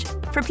coverage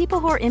for people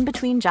who are in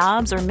between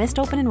jobs or missed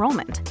open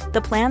enrollment.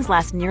 The plans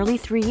last nearly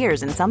 3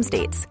 years in some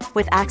states,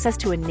 with access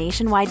to a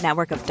nationwide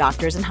network of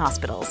doctors and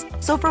hospitals.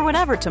 So for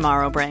whatever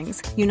tomorrow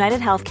brings, United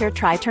Healthcare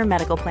Tri-Term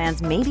Medical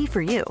Plans may be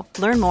for you.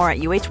 Learn more at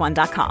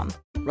uh1.com.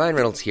 Ryan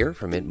Reynolds here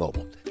from Mint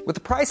Mobile. With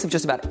the price of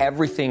just about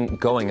everything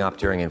going up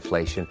during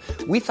inflation,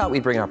 we thought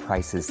we'd bring our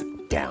prices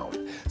down.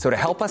 So to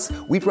help us,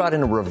 we brought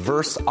in a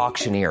reverse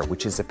auctioneer,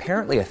 which is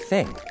apparently a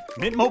thing.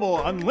 Mint Mobile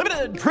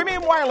Unlimited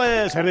Premium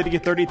Wireless. How to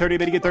get 30, 30,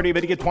 bit to get 30,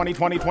 bit to get 20,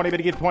 20, 20, bit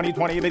to get 20,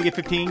 20, bit to get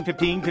 15,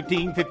 15,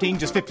 15, 15,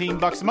 just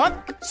 $15 a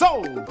month?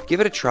 Sold!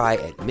 Give it a try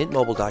at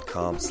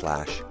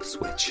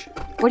mintmobile.com/switch.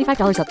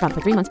 $45 up front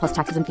for 3 months plus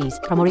taxes and fees.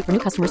 Promo rate for new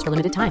customers for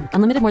limited time.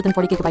 Unlimited more than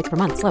 40 gigabytes per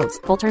month. Slows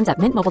full terms at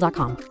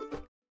mintmobile.com.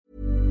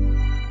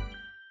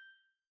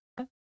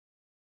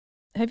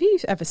 Have you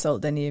ever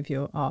sold any of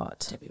your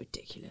art? Don't be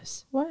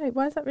ridiculous. Why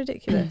is that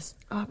ridiculous?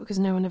 Because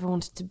no one ever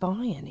wanted to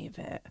buy any of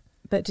it.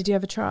 But did you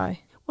ever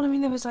try? Well, I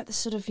mean, there was like the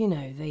sort of,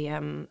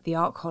 the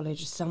art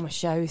college summer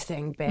show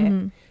thing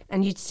bit,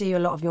 and you'd see a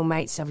lot of your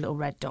mates have little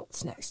red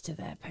dots next to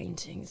their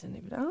paintings, and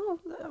they'd be like, "Oh,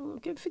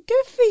 good for you."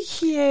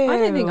 I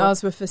don't think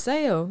ours were for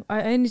sale.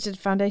 I only did a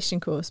foundation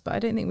course, but I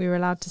don't think we were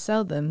allowed to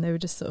sell them. They were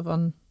just sort of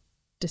on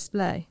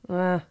display.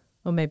 Or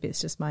maybe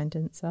it's just mine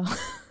didn't sell.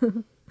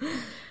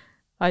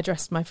 I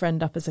dressed my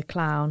friend up as a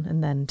clown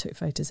and then took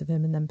photos of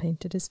him and then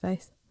painted his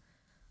face.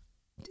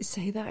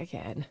 Say that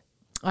again.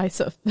 I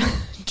sort of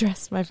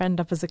dressed my friend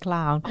up as a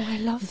clown. Oh, I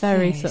love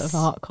Very this. sort of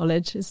art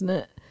college, isn't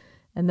it?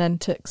 And then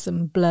took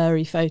some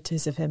blurry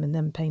photos of him and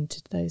then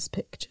painted those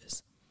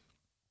pictures.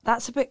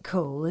 That's a bit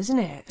cool, isn't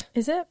it?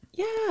 Is it?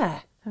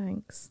 Yeah.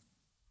 Thanks.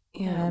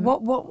 Yeah.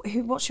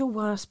 What's your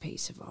worst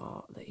piece of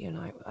art that you're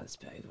like, that's a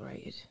bit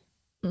overrated?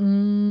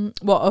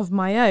 What, of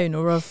my own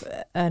or of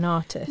an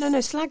artist? No,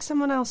 slag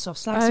someone else off.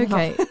 Slag someone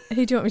Okay. off.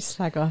 Who do you want me to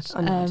slag off?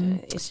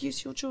 It's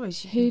your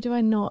choice. Who do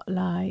I not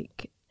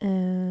like?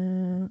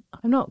 I'm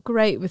not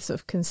great with sort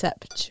of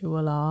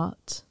conceptual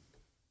art.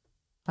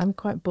 I'm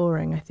quite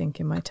boring, I think,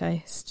 in my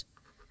taste.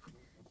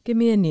 Give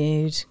me a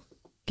nude.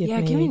 Give me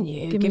a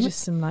nude. Give me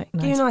just some nice...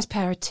 Give me a nice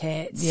pair of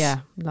tits.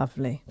 Yeah,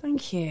 lovely.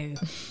 Thank you.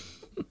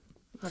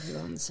 Glad we're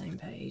on the same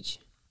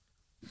page.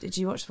 Did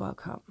you watch the World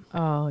Cup?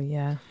 Oh,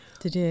 yeah.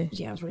 Did you?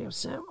 Yeah, I was really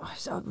upset.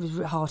 It was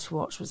really hard to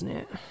watch, wasn't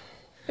it?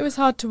 It was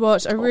hard to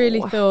watch. I really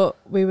thought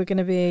we were going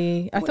to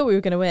be... I thought we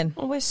were going to win.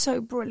 Oh, we're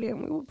so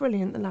brilliant. We were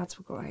brilliant. The lads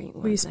were great.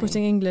 Were you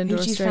supporting England or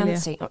Australia? Who do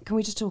you fancy? Can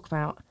we just talk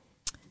about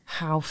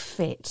how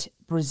fit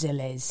Brazil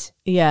is?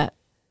 Yeah,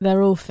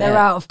 they're all fit. They're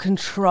out of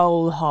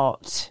control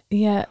hot.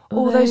 Yeah.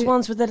 All those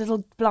ones with the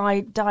little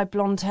dyed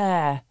blonde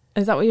hair.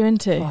 Is that what you're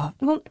into? Well,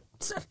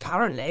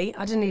 apparently.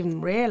 I didn't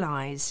even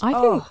realise. I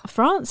think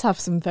France have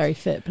some very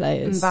fit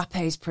players.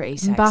 Mbappe's pretty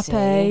sexy.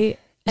 Mbappe,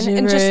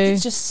 and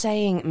just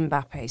saying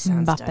Mbappe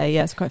sounds Mbappe, dope.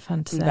 yeah, it's quite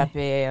fun to say.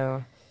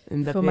 Mbappe.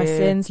 For my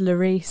sins,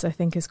 Lloris, I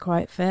think, is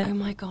quite fit. Oh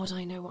my God,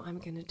 I know what I'm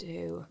going to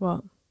do.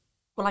 What?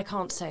 Well, I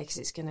can't say because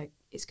it's gonna.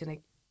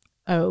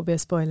 Oh, it'll be a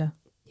spoiler.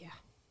 Yeah.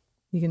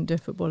 You can do a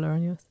footballer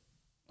on yours?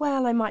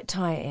 Well, I might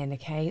tie it in,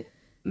 okay?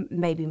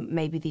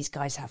 Maybe these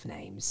guys have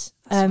names.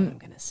 That's what I'm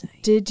going to say.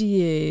 Did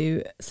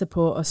you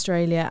support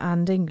Australia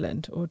and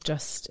England or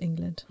just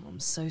England? I'm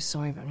so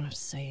sorry, but I'm going to have to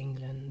say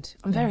England.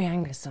 I'm very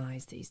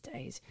anglicised these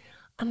days.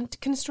 And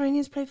can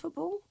Australians play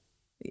football?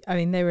 I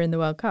mean, they were in the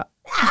World Cup.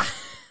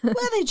 Were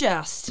they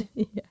just?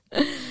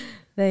 Yeah.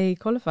 They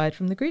qualified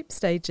from the group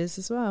stages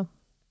as well.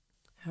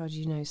 How do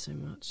you know so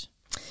much?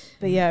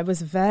 But yeah, it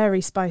was a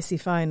very spicy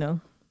final.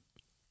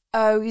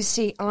 Oh, you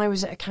see, I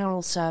was at a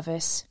carol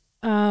service.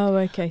 Oh,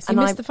 okay. So you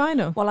missed the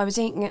final. Well, I was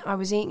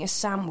eating a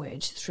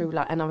sandwich through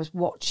and I was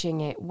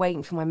watching it,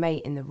 waiting for my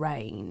mate in the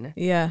rain.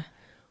 Yeah.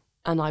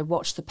 And I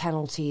watched the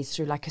penalties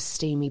through like a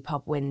steamy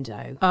pub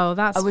window. Oh,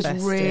 that's I was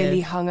festive.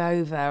 really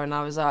hungover, and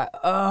I was like,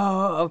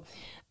 oh,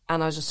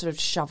 and I was just sort of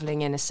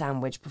shoveling in a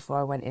sandwich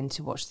before I went in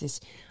to watch this.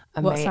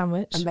 What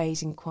sandwich?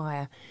 Amazing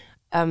choir.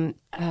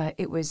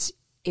 It was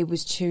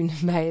tuna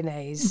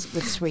mayonnaise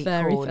with sweet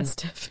very corn. Very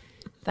festive.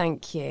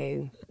 Thank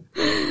you.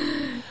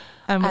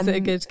 And was it a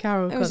good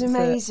carol concert? It was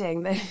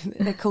amazing.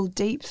 They're called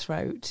Deep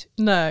Throat.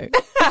 No.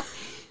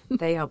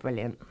 They are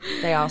brilliant.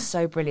 They are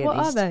so brilliant. What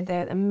are they?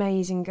 They're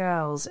amazing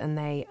girls, and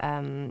they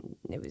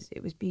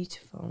it was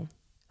beautiful.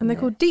 And they're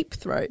called Deep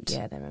Throat?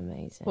 Yeah, they're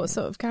amazing. What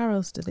sort of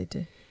carols do they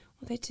do?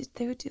 Well,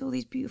 they would do all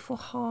these beautiful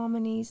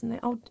harmonies, and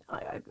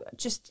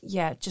just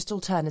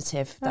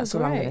alternative. That's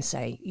all I'm going to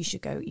say. You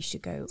should go.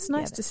 It's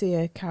nice to see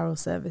a carol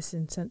service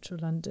in central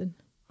London.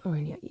 Oh,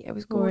 yeah, it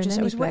was gorgeous.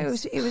 It's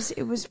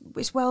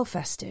well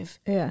festive.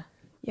 Yeah.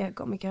 Yeah, it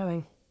got me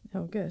going.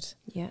 Oh, good.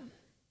 Yeah.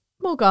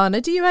 Morgana,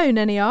 do you own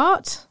any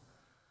art?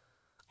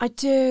 I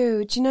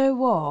do. Do you know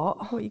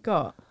what? What you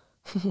got?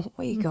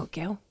 What you got,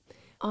 Gil?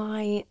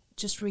 I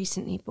just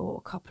recently bought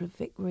a couple of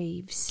Vic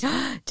Reeves.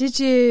 Did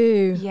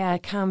you? Yeah,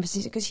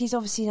 canvases, because he's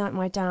obviously like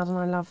my dad, and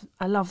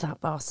I love that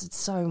bastard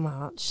so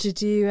much.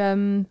 Did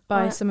you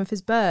buy some of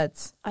his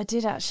birds? I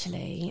did,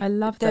 actually. I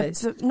love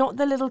those. Not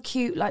the little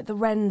cute, like the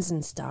wrens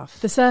and stuff.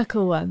 The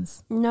circle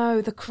ones?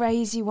 No, the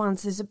crazy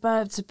ones. There's a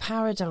Birds of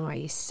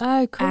Paradise.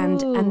 Oh,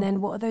 cool. And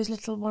then what are those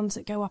little ones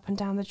that go up and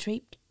down the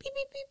tree? Beep,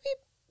 beep, beep, beep.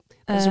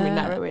 Doesn't really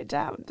narrow it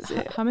down, does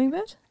it?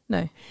 Hummingbird?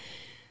 No.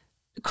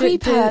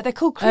 Creeper. They're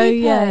called creepers. Oh,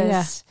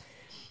 yeah.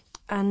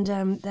 And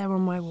they're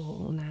on my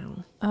wall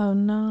now. Oh,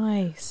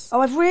 nice.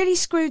 Oh, I've really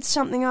screwed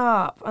something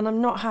up, and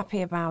I'm not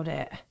happy about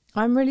it.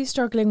 I'm really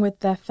struggling with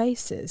their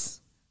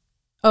faces.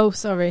 Oh,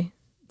 sorry.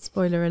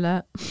 Spoiler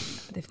alert.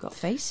 They've got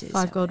faces.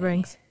 5 gold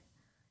rings.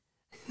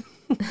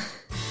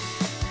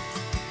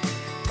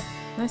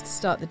 Nice to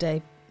start the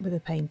day with a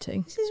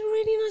painting. This is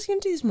really nice. I'm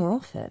going to do this more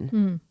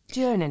often. Do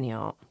you own any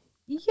art?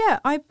 Yeah,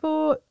 I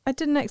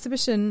did an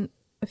exhibition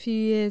a few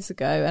years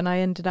ago, and I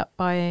ended up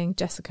buying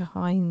Jessica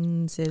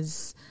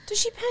Hines's. Does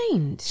she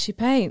paint? She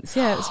paints,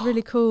 yeah. It's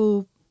really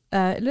cool.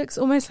 It looks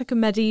almost like a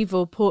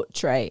medieval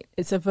portrait.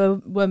 It's of a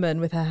woman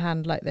with her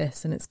hand like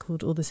this, and it's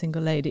called All the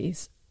Single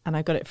Ladies. And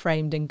I got it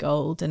framed in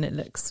gold, and it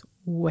looks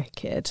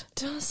wicked.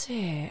 Does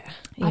it?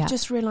 Yeah. I've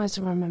just realised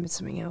I remembered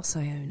something else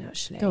I own,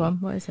 actually. Go on,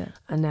 what is it?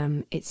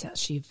 And it's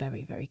actually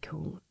very, very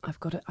cool. I've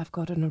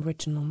got an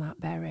original Matt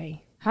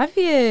Berry. Have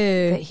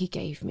you? That he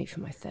gave me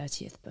for my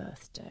 30th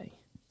birthday.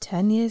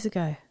 10 years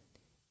ago.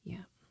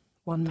 Yeah.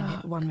 1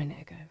 minute. 1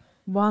 minute ago.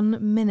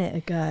 1 minute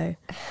ago.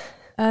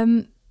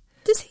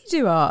 Does he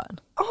do art?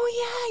 Oh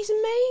yeah, he's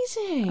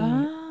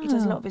amazing. He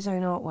does a lot Ah. of his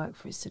own artwork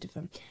for his sort of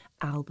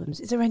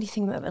albums. Is there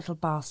anything that little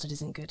bastard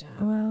isn't good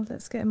at? Well,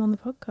 let's get him on the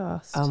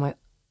podcast. Oh my!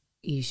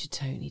 You should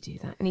totally do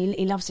that. And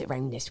he loves it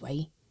round this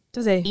way.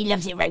 Does he? He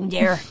loves it round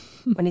here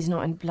when he's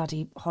not in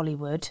bloody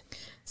Hollywood.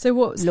 So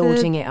what's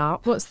lording it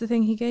up? What's the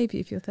thing he gave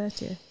you for your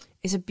 30th?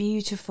 It's a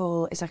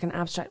beautiful. It's like an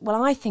abstract.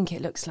 Well, I think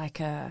it looks like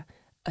a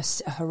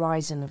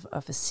horizon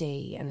of a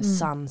sea and a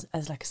sun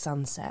as like a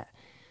sunset.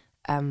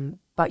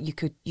 But you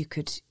could.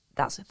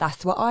 That's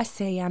what I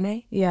see,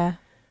 Annie. Yeah.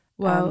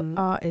 Well,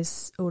 art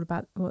is all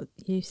about what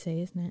you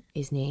see, isn't it?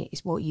 Isn't it?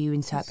 It's what you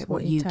interpret, It's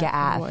what you get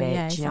out of it.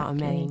 Yeah, do you know what I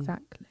mean?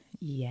 Exactly.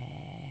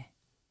 Yeah.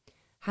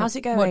 How's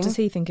it going? What does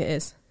he think it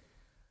is?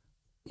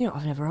 You know,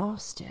 I've never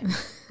asked him.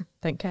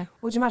 Don't care.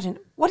 Would you imagine?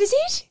 What is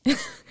it?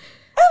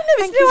 Oh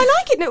no, I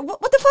like it. No, what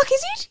the fuck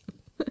is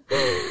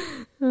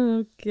it?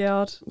 Oh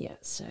God. Yeah.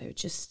 So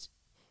just.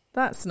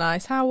 That's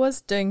nice. How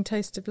was doing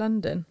Taste of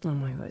London? Oh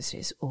my God,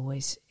 it's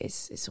always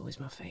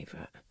my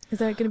favourite. Is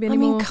there going to be any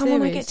more come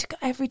series? on, I get to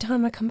every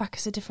time I come back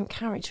as a different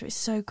character. It's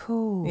so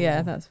cool.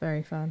 Yeah, that's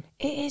very fun.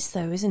 It is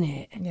though, isn't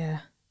it? Yeah.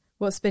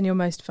 What's been your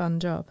most fun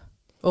job?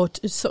 Or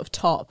sort of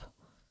top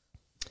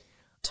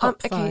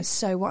Okay, 5?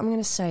 so what I'm going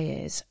to say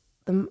is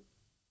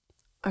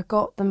I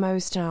got the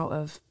most out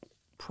of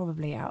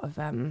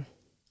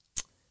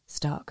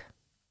Stuck.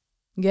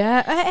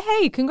 Yeah.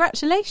 Hey,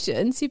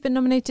 congratulations. You've been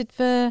nominated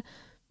for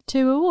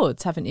 2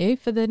 awards, haven't you?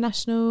 For the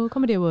National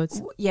Comedy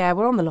Awards. Yeah,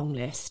 we're on the long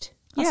list.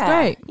 That's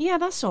yeah. great. Yeah,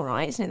 that's all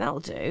right, isn't it?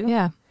 That'll do.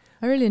 Yeah.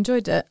 I really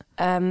enjoyed it.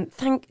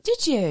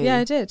 Did you? Yeah,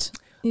 I did.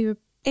 You were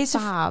It's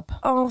fab.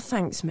 Oh,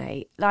 thanks,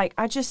 mate. Like,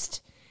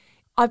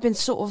 I've been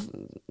sort of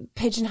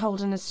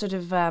pigeonholed in a sort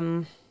of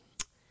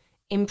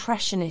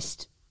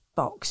impressionist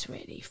box,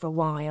 really, for a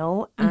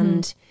while.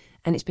 And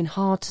it's been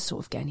hard to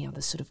sort of get any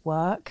other sort of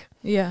work.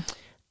 Yeah.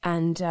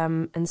 And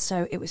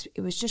so it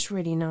was just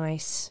really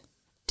nice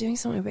doing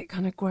something a bit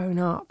kind of grown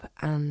up.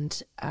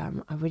 And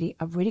I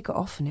really got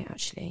off on it,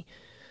 actually.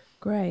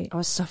 Great. I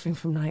was suffering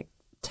from like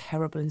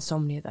terrible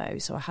insomnia though,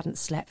 so I hadn't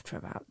slept for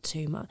about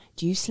 2 months.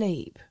 Do you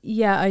sleep?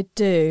 Yeah, I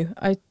do.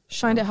 I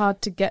find it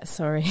hard to get.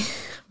 Sorry,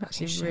 I'm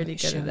actually really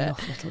good at it.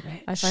 Off a little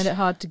bit. I find it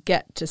hard to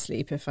get to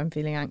sleep if I'm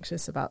feeling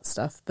anxious about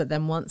stuff. But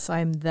then once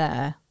I'm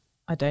there,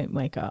 I don't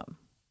wake up.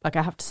 Like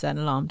I have to set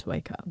an alarm to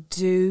wake up.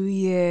 Do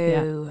you?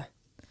 Yeah.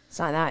 It's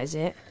like that, is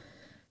it?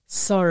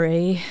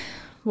 Sorry.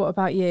 What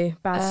about you?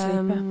 Bad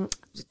sleeper?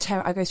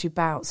 I go through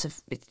bouts of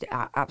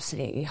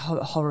absolutely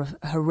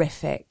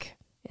horrific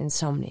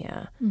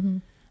insomnia. Mm-hmm.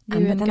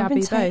 You and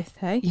Gabby both,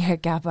 hey? Yeah,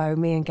 Gabbo.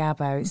 Me and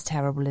Gabbo. It's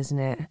terrible, isn't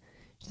it?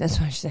 That's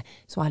why she said.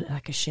 That's why I look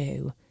like a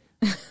shoe.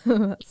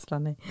 That's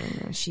funny.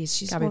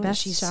 She's Gabby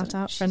Best. She's shout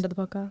out, friend of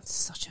the podcast.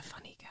 Such a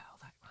funny girl,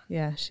 that one.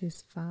 Yeah,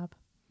 she's fab.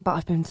 But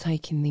I've been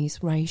taking these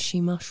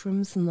reishi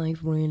mushrooms, and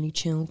they've really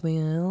chilled me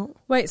out.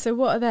 Wait, so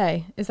what are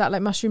they? Is that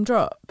like mushroom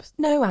drops?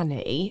 No,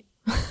 Annie.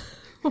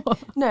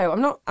 No,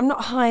 I'm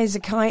not high as a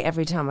kite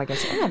every time I go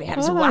to. I'm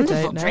having some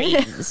wonderful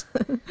dreams.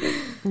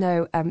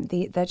 No,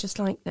 they're just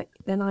like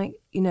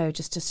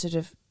just a sort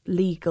of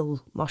legal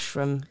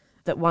mushroom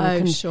that one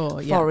can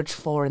forage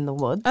for in the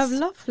woods. Oh,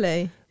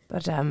 lovely.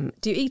 But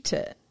do you eat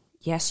it?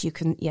 Yes, you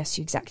can. Yes,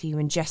 you exactly. You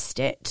ingest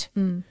it,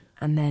 and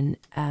then.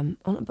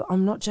 But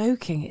I'm not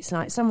joking. It's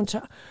like I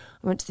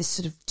went to this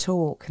sort of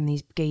talk, and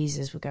these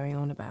geezers were going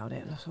on about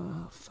it, and I thought,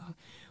 oh fuck.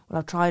 Well,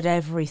 I've tried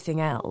everything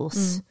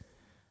else.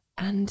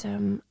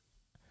 And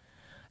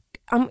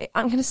I'm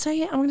going to say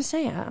it.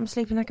 I'm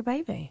sleeping like a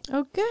baby.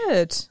 Oh,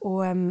 good.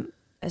 Or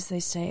as they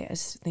say,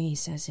 as he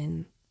says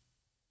in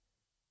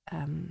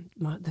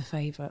the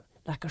favourite,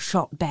 like a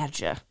shot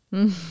badger.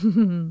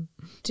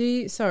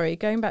 Sorry,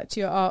 going back to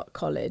your art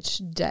college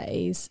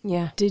days.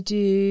 Yeah. Did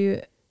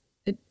you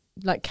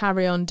like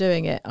carry on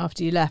doing it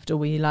after you left, or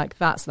were you like,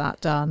 that's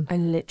that done? I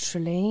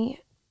literally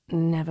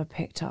never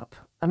picked up.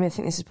 I mean, I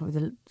think this is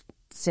probably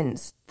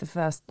since the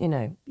first,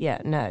 no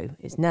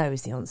is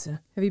the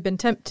answer. Have you been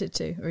tempted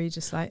to, or are you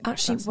just like,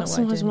 actually, that's not what I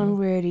sometimes do when I'm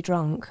anymore? really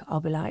drunk,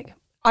 I'll be like,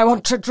 I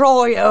want to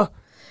draw you.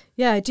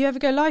 Yeah, do you ever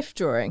go life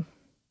drawing?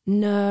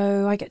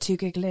 No, I get too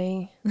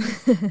giggly.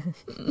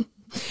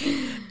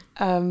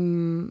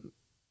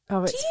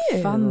 Oh,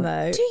 it's fun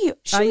though. Do you?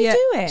 Should we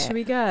do it? Should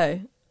we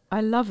go?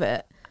 I love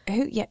it.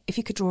 If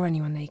you could draw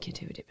anyone naked,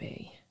 who would it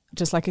be?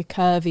 Just like a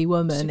curvy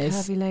woman.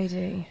 Just a curvy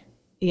lady.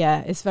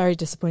 Yeah, it's very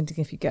disappointing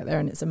if you get there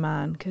and it's a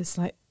man, because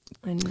like,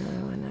 I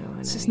know.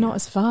 it's just not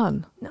as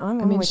fun. No, I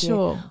mean,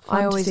 sure,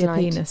 I always see a liked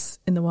penis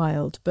in the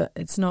wild, but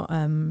it's not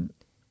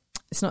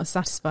as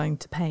satisfying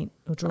to paint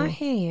or draw. I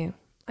hear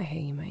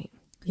you, mate.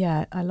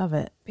 Yeah, I love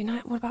it. Be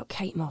nice. What about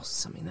Kate Moss or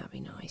something? That'd be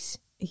nice.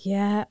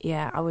 Yeah.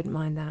 Yeah, I wouldn't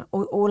mind that.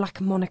 Or like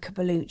a Monica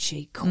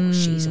Bellucci. Of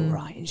course, she's all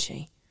right, isn't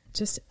she?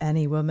 Just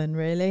any woman,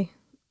 really.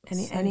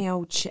 Any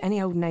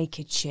old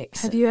naked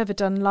chicks. Have you ever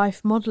done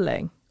life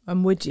modelling?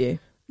 And would you?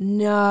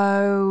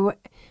 No.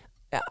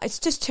 It's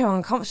just too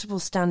uncomfortable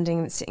standing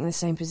and sitting in the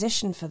same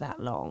position for that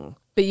long.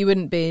 But you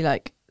wouldn't be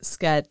like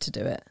scared to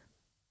do it?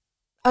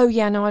 Oh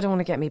yeah, no, I don't want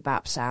to get me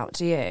baps out,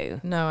 do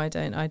you? No, I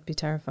don't. I'd be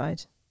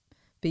terrified.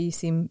 But you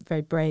seem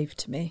very brave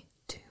to me.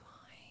 Do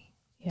I?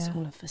 Yeah. It's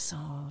all a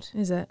facade.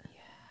 Is it?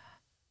 Yeah.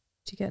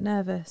 Do you get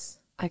nervous?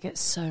 I get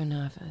so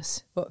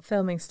nervous. What,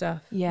 filming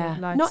stuff? Yeah.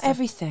 Live Not stuff?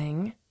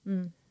 everything.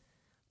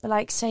 But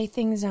like, say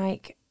things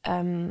like,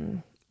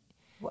 I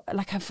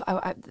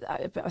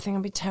think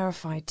I'd be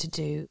terrified to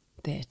do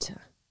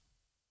theatre.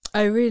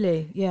 Oh,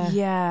 really? Yeah.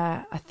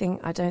 Yeah.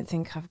 I don't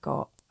think I've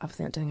got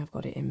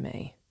it in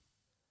me.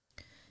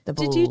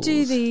 Did you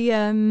do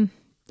the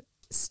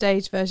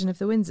stage version of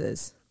the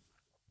Windsors?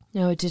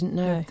 No, I didn't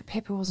know. No. The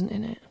Pippa wasn't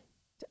in it.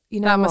 You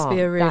know that must what?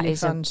 be a really that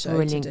is fun a show.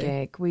 Brilliant to do.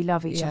 gig. We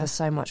love each Yeah. other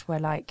so much. We're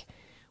like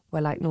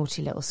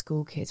naughty little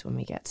school kids when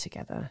we get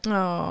together.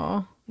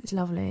 Oh, It's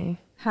lovely.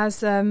 has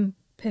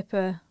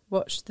Pippa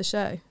watched the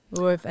show,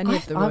 or have any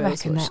of the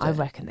royals watched I it?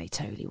 reckon they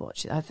totally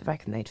watch it. I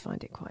reckon they'd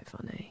find it quite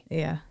funny.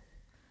 Yeah.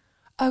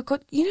 Oh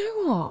God, you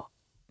know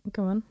what?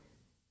 Go on.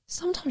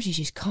 Sometimes you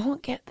just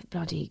can't get the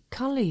bloody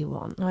colour you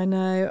want. I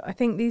know. I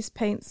think these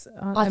paints.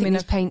 I think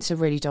these paints are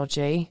really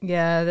dodgy.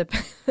 Yeah, the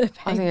paints.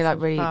 I think they're like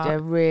they're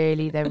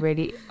really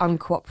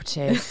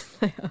uncooperative.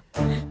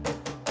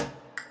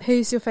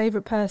 Who's your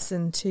favourite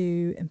person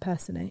to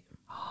impersonate?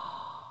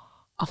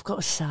 I've got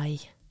to say,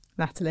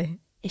 Natalie.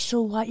 it's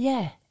all right.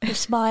 Yeah,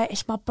 it's my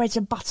bread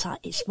and butter.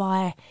 It's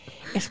my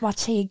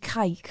tea and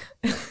cake.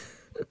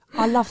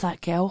 I love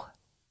that girl,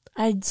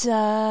 and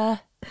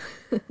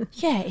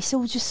yeah, it's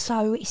all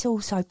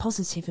so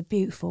positive and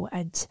beautiful,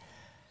 and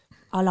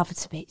I love her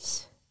to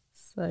bits.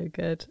 So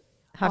good.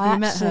 Have you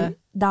met her?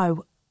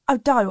 No. Oh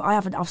no, I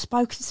haven't. I've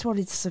spoken to her on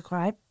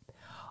Instagram.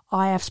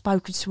 I have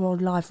spoken to her on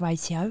live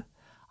radio.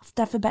 I've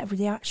never met her in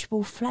the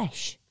actual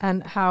flesh.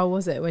 And how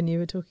was it when you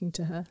were talking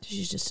to her?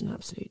 She's just an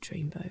absolute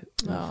dreamboat.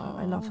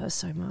 I love her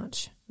so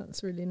much.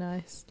 That's really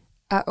nice.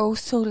 I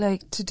also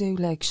like to do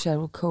like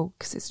Cheryl Cole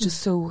because it's just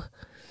so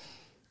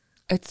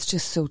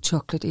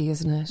chocolatey,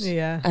 isn't it?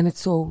 Yeah. And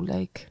it's all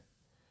like,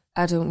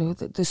 I don't know,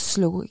 the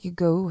slower you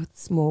go,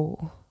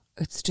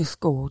 it's just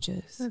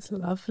gorgeous. That's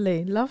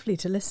lovely. Lovely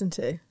to listen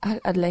to.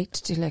 I'd like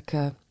to do like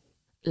a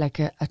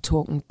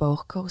talking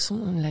book or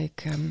something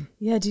like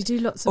Yeah, do you do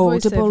lots of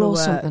Audible voiceover or work?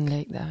 something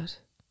like that.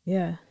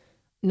 Yeah.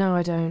 No,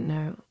 I don't.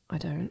 No, I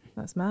don't.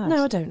 That's mad.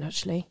 No, I don't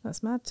actually.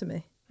 That's mad to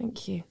me.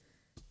 Thank you.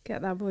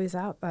 Get that voice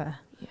out there.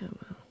 Yeah.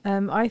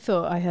 Well. I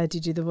thought I heard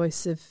you do the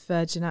voice of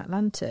Virgin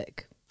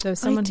Atlantic. There was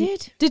someone I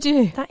did. Did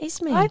you? That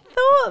is me. I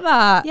thought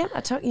that. Yeah,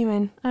 I took you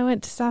in. I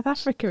went to South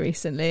Africa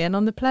recently, and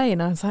on the plane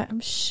I was like,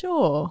 I'm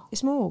sure.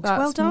 It's Morgs. That's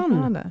Well done.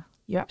 Morgana.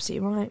 You're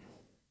absolutely right.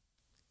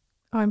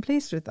 Oh, I'm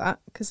pleased with that,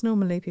 because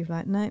normally people are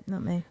like, no,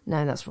 not me.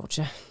 No, that's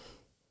Roger.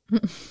 Yeah,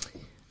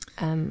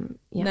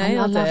 No, I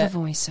I'll do love it. a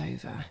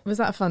voiceover. Was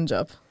that a fun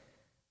job?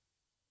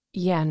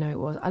 Yeah, no, it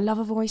was. I love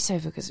a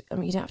voiceover because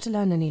you don't have to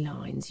learn any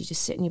lines. You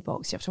just sit in your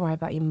box. You have to worry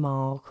about your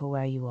mark or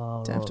where you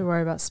are. Don't have to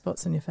worry about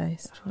spots on your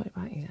face. Don't have to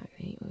worry about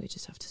exactly. We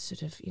just have to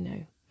sort of,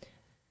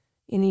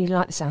 you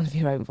like the sound of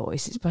your own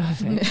voice. It's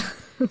perfect.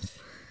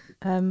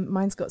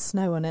 Mine's got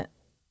snow on it.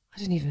 I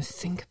didn't even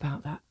think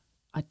about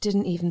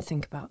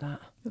that.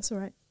 That's all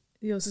right.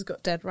 Yours has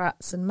got dead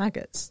rats and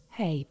maggots.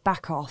 Hey,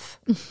 back off.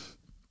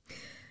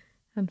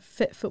 And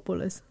fit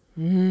footballers.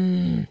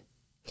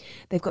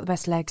 They've got the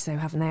best legs though,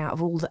 haven't they? Out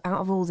of all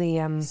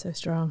the So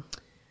strong.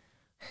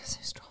 so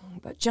strong,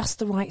 but just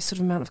the right sort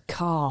of amount of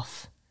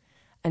calf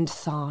and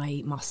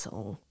thigh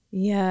muscle.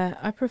 Yeah,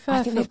 I prefer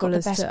I think they've got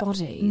the footballers best to-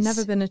 bodies.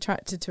 Never been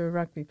attracted to a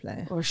rugby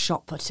player. Or a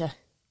shot putter,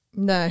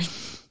 No.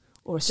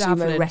 or a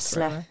Javelin sumo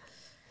wrestler, thrower.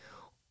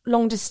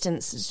 long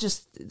distance. It's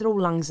just, they're all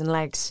lungs and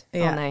legs,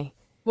 aren't they?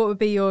 What would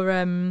be your,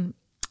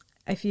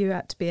 if you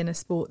had to be in a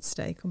sports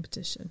day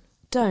competition?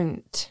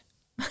 Don't.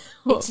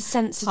 It's a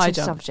sensitive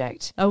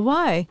subject. Oh,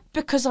 why?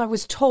 Because I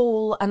was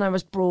tall and I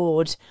was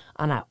broad,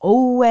 and it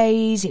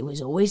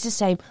was always the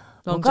same.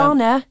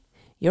 Morgana,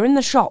 you're in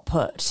the shot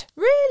put.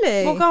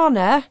 Really?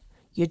 Morgana,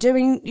 you're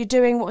doing,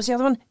 what was the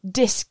other one?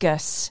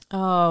 Discus.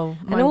 Oh,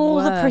 my And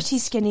all the word. pretty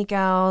skinny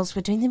girls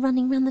were doing the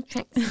running around the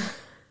track.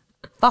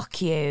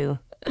 Fuck you.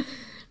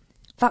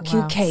 Fuck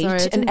you, Kate, Sorry,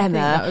 I and didn't think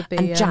that Emma, would be,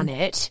 and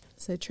Janet.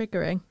 So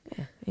triggering.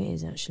 Yeah, it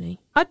is actually.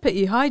 I'd put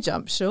you high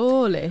jump,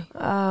 surely.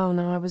 Oh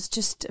no, I was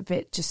just a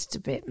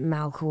bit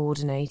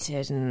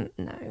mal-coordinated, and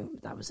no,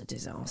 that was a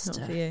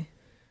disaster. Not for you.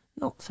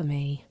 Not for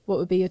me. What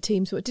would be your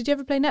team sport? Did you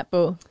ever play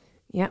netball?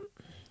 Yep.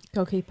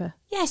 Goalkeeper.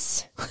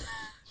 Yes.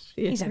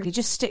 Exactly.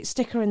 Just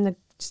stick her in the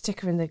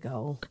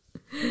goal,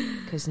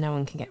 because no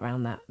one can get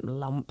around that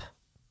lump.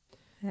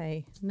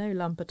 Hey, no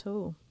lump at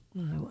all.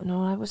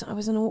 No, I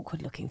was an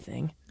awkward-looking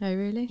thing. Oh,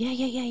 really?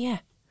 Yeah.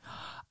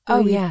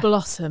 Oh, yeah. you've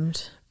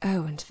blossomed.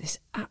 Oh, and this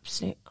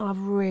absolute... I've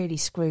really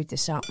screwed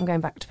this up. I'm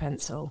going back to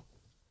pencil.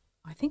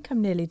 I think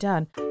I'm nearly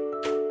done. Quick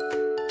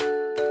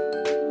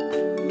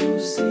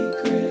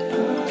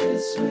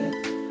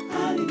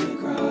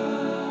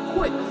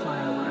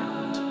fire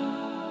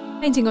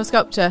round. Painting or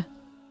sculpture?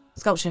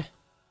 Sculpture.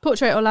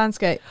 Portrait or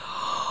landscape?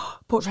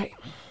 Portrait.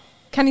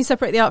 Can you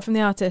separate the art from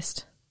the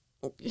artist?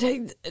 I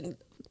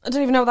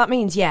don't even know what that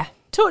means. Yeah.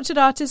 Tortured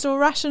artist or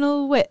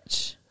rational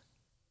witch?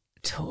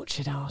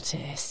 Tortured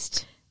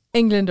artist.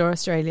 England or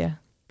Australia?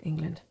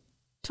 England.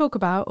 Talk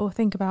about or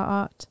think about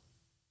art?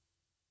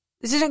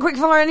 This isn't quick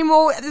fire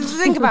anymore. To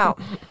think about.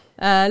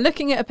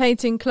 Looking at a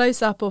painting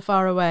close up or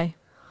far away?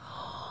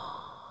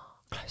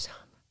 Close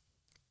up.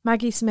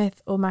 Maggie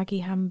Smith or Maggie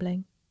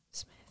Hambling?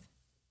 Smith.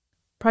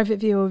 Private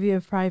view or view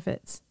of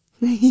privates?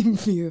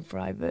 View of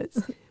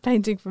privates.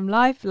 Painting from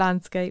life,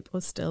 landscape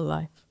or still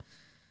life?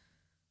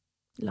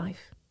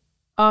 Life.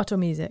 Art or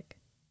music?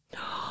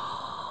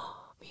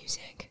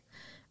 Music.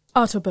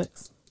 Art or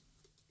books?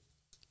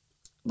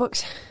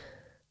 Books.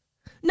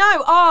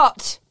 No,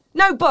 art.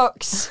 No,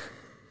 books.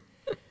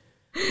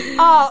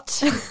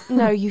 Art.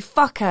 No, you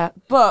fucker.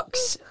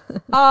 Books.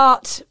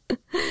 Art.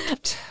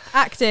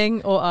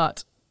 Acting or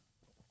art?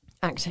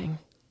 Acting.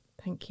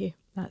 Thank you.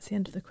 That's the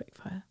end of the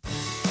quickfire.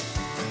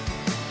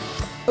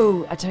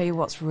 Oh, I tell you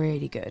what's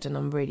really good and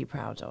I'm really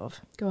proud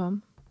of. Go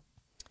on.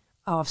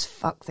 Oh,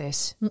 fuck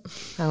this.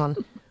 Hang on.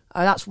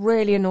 Oh, that's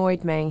really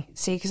annoyed me.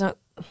 See, because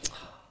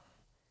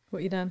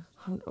What you done?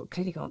 I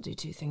clearly can't do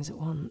two things at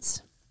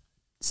once.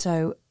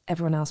 So,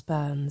 Everyone Else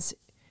Burns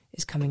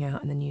is coming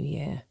out in the new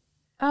year.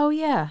 Oh,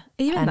 yeah.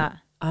 Are you in that?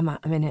 I'm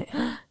in it.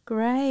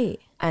 Great.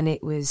 And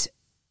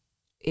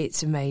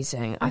it's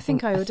amazing. I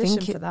think I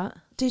auditioned for that.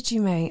 Did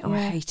you, mate? Oh, I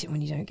Yeah. hate it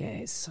when you don't get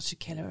it. It's such a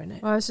killer, isn't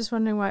it? Well, I was just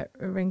wondering why it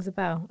rings a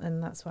bell,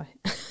 and that's why.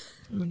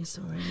 I'm really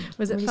sorry.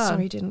 Was it I'm really fun?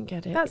 sorry you didn't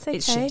get it. That's okay.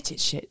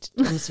 It's shit.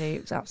 Honestly,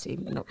 it's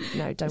absolutely not.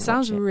 No, don't It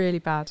sounds watch it. really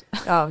bad.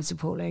 Oh, it's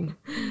appalling.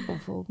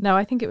 Awful. No,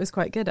 I think it was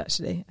quite good,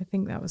 actually. I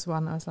think that was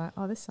one I was like,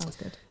 oh, this sounds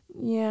good.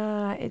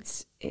 Yeah,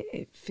 it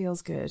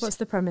feels good. What's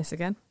the premise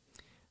again?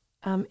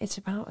 It's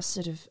about a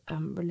sort of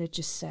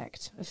religious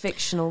sect, a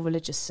fictional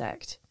religious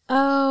sect.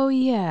 Oh,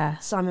 yeah.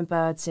 Simon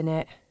Bird's in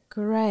it.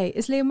 Great.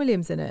 Is Liam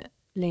Williams in it?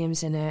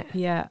 Liam's in it.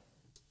 Yeah.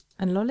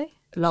 And Lolly?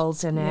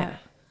 Lol's in it. Yeah.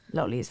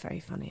 Lolly is very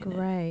funny in it.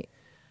 Great.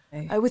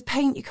 With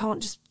paint, you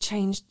can't just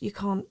change. You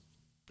can't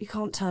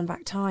turn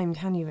back time,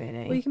 can you?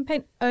 Really? Well, you can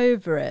paint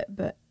over it,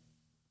 but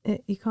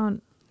you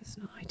can't. It's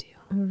not ideal.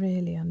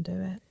 Really undo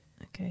it.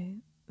 Okay.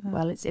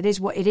 Well, it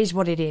is what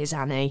it is,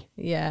 Annie.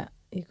 Yeah,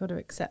 you've got to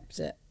accept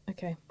it.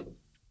 Okay.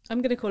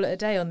 I'm going to call it a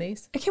day on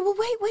these. Okay. Well,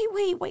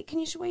 wait. Can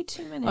you just wait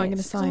 2 minutes? Oh, I'm going to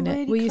 'Cause sign I'm it.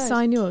 really Will you close.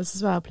 sign yours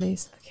as well,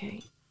 please?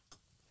 Okay.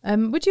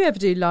 Would you ever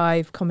do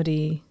live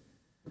comedy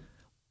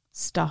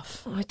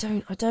stuff? I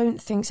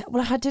don't think so.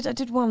 Well, I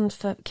did one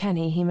for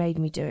Kenny. He made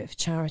me do it for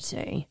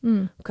charity.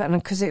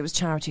 Because it was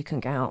charity,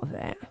 couldn't get out of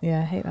it. Yeah,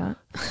 I hate that.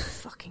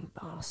 Fucking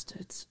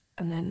bastards.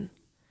 And then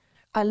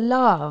I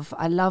love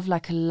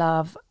like a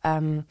live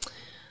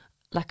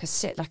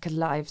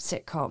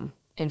sitcom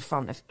in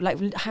front of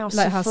House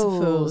of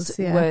Fools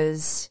yeah.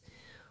 was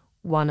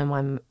one of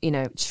my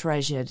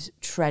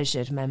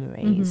treasured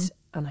memories,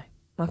 and I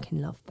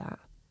fucking love that.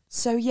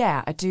 So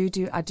yeah, I do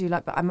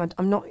like, but I'm not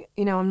I'm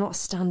not a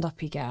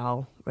stand-uppy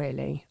gal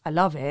really. I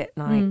love it.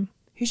 Like,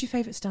 who's your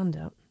favourite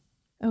stand-up?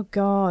 Oh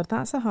God,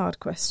 that's a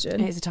hard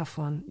question. It's a tough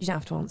one. You don't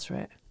have to answer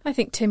it. I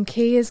think Tim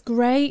Key is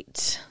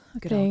great.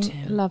 Good old I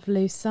Tim. love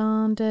Lou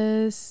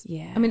Sanders.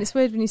 Yeah. I mean, it's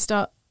weird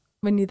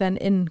when you're then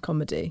in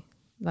comedy,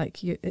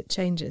 like it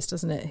changes,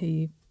 doesn't it?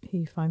 Who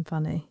you find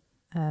funny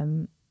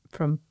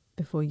from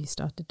before you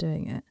started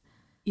doing it.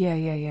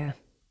 Yeah.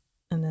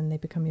 And then they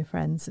become your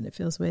friends, and it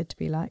feels weird to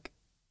be like,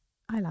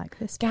 I like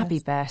this Gabby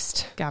person.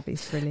 Best.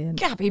 Gabby's brilliant.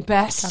 Gabby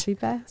Best. Gabby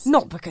Best.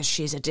 Not because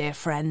she's a dear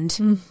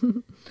friend.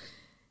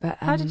 But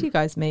How did you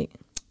guys meet?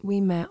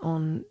 We met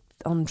on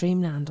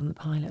Dreamland, on the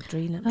pilot of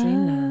Dreamland,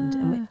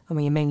 and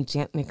we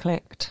immediately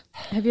clicked.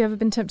 Have you ever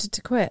been tempted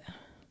to quit?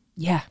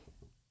 Yeah.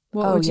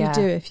 What would you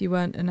do if you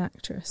weren't an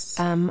actress?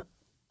 I'd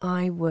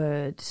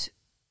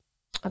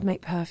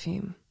make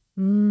perfume.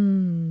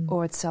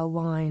 Or I'd sell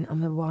wine.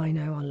 I'm a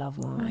wino. I love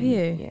wine. Are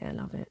you? Yeah, I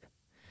love it.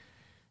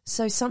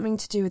 So something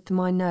to do with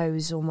my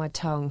nose or my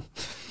tongue.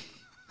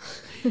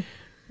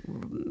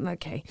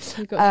 Okay.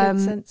 You've got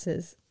good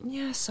senses.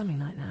 Yeah, something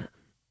like that.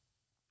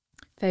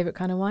 Favourite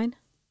kind of wine?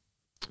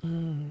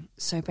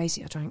 So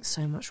basically, I drank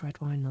so much red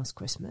wine last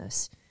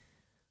Christmas.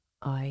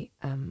 I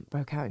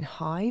broke out in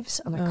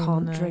hives and I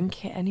can't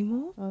drink it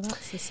anymore. Oh,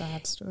 that's a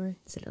sad story.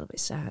 It's a little bit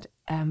sad.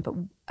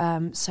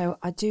 So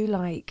I do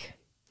like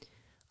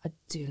a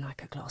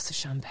glass of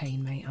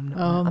champagne, mate. I'm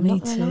not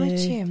gonna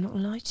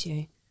lie to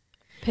you.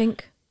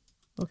 Pink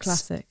or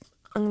classic?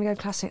 I'm gonna go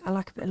classic. I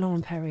like a bit of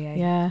Laurent Perrier.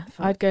 Yeah,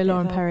 I'd go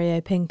Laurent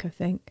Perrier pink, I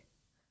think.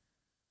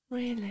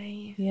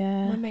 Really?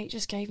 Yeah. My mate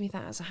just gave me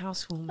that as a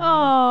housewarming.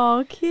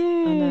 Oh,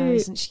 cute. I know,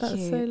 isn't she cute?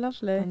 That's so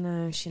lovely. I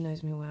know, she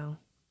knows me well.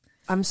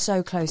 I'm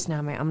so close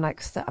now, mate. I'm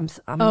like,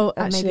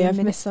 actually,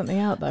 I've missed something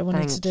out that I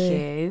wanted to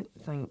do.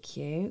 Thank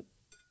you.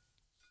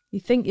 You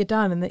think you're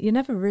done, and that you're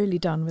never really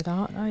done with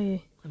art, are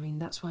you? I mean,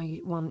 that's why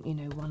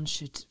one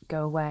should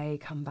go away,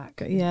 come back.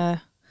 But yeah,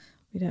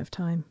 we don't have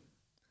time.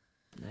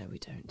 No, we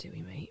don't, do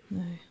we, mate?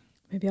 No.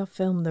 Maybe I'll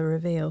film the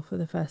reveal for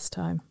the first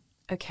time.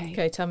 Okay.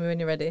 Okay, tell me when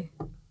you're ready.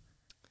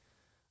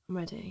 I'm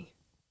ready.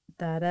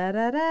 Da da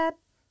da da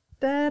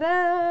da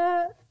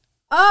da.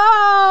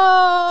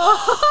 Oh!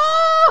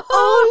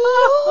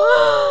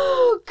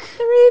 Oh, look!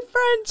 3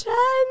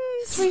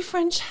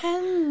 French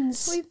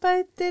hens. We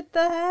both did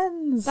the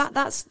hens.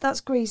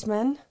 That's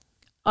Griezmann.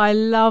 I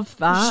love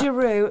that.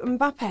 Giroud,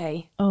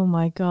 Mbappe. Oh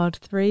my God,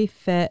 3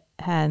 fit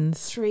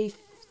hens. 3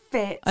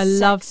 fit. I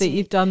love that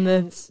you've done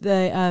the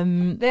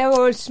they're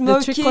all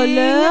smoking. The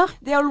tricolore.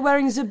 They're all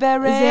wearing the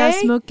beret. They are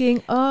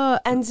smoking. Oh,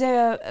 and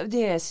they're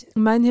yes.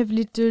 Mine have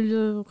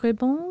little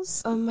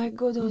ribbons. Oh my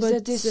God,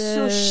 that is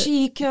so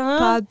chic, hein?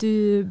 Pas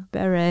de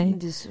beret.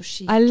 It is so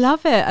chic. I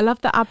love it. I love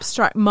the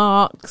abstract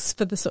marks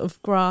for the sort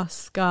of grass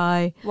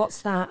sky.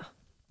 What's that?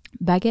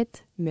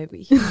 Baguette.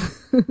 Maybe.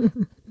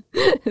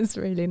 It's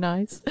really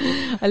nice.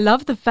 I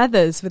love the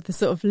feathers with the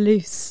sort of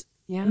loose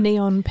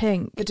neon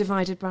pink. The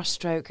divided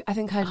brushstroke. I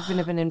think I'd have been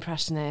an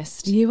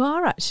impressionist. You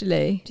are,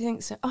 actually. Do you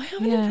think so? I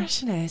am an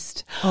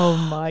impressionist. Oh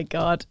my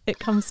God. It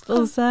comes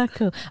full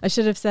circle. I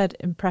should have said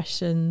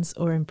impressions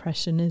or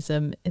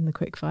impressionism in the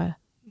quickfire.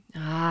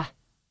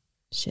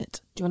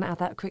 Shit. Do you want to add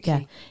that quickly?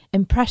 Yeah.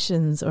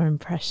 Impressions or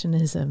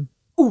impressionism.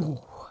 Ooh,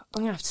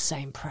 I'm going to have to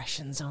say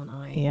impressions, aren't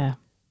I? Yeah.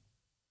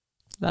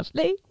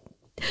 Lovely.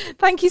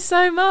 Thank you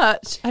so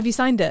much. Have you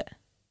signed it?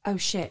 Oh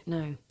shit,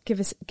 no. Give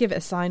it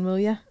a sign, will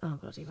you? Oh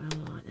bloody well,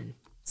 all right then.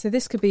 So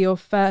this could be your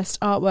first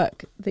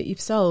artwork that you've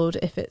sold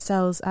if it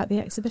sells at the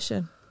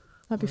exhibition.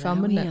 That'd be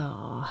fun, wouldn't it?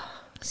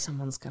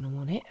 Someone's gonna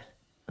want it.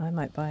 I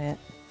might buy it,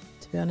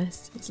 to be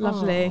honest. It's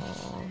lovely.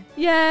 Aww.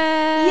 Yay!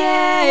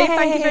 Yay!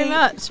 Thank you very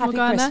much, Happy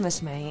Morgana.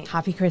 Christmas, mate.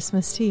 Happy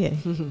Christmas to you.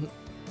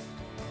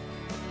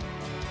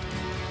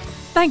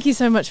 Thank you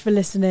so much for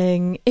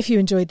listening. If you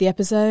enjoyed the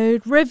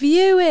episode,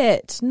 review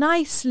it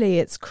nicely.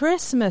 It's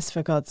Christmas,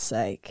 for God's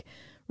sake.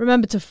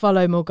 Remember to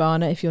follow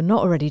Morgana if you're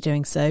not already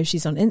doing so.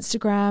 She's on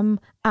Instagram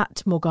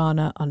at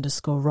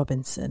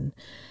Morgana_Robinson.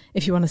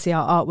 If you want to see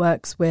our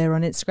artworks, we're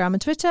on Instagram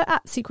and Twitter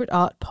at Secret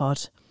Art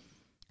Pod.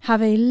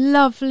 Have a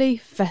lovely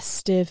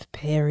festive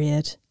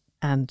period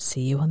and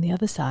see you on the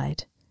other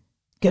side.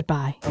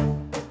 Goodbye.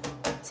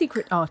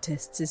 Secret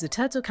Artists is a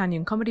Turtle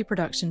Canyon comedy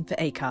production for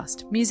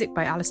Acast. Music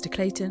by Alistair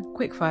Clayton.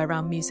 Quickfire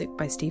Round music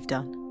by Steve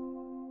Dunn.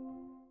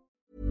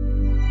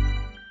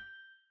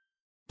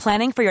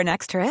 Planning for your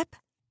next trip?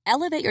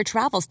 Elevate your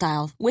travel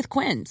style with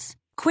Quince.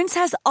 Quince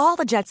has all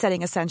the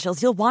jet-setting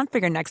essentials you'll want for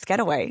your next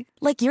getaway,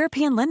 like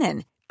European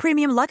linen,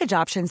 premium luggage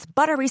options,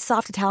 buttery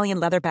soft Italian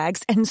leather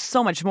bags, and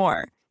so much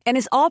more. And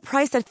is all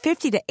priced at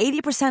 50 to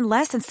 80%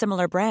 less than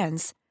similar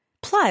brands.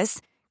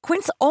 Plus,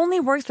 Quince only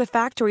works with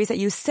factories that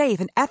use safe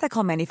and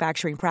ethical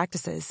manufacturing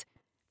practices.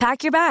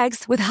 Pack your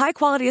bags with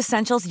high-quality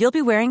essentials you'll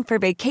be wearing for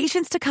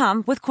vacations to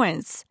come with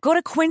Quince. Go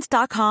to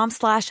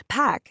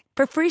quince.com/pack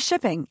for free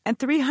shipping and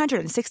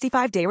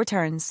 365-day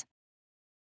returns.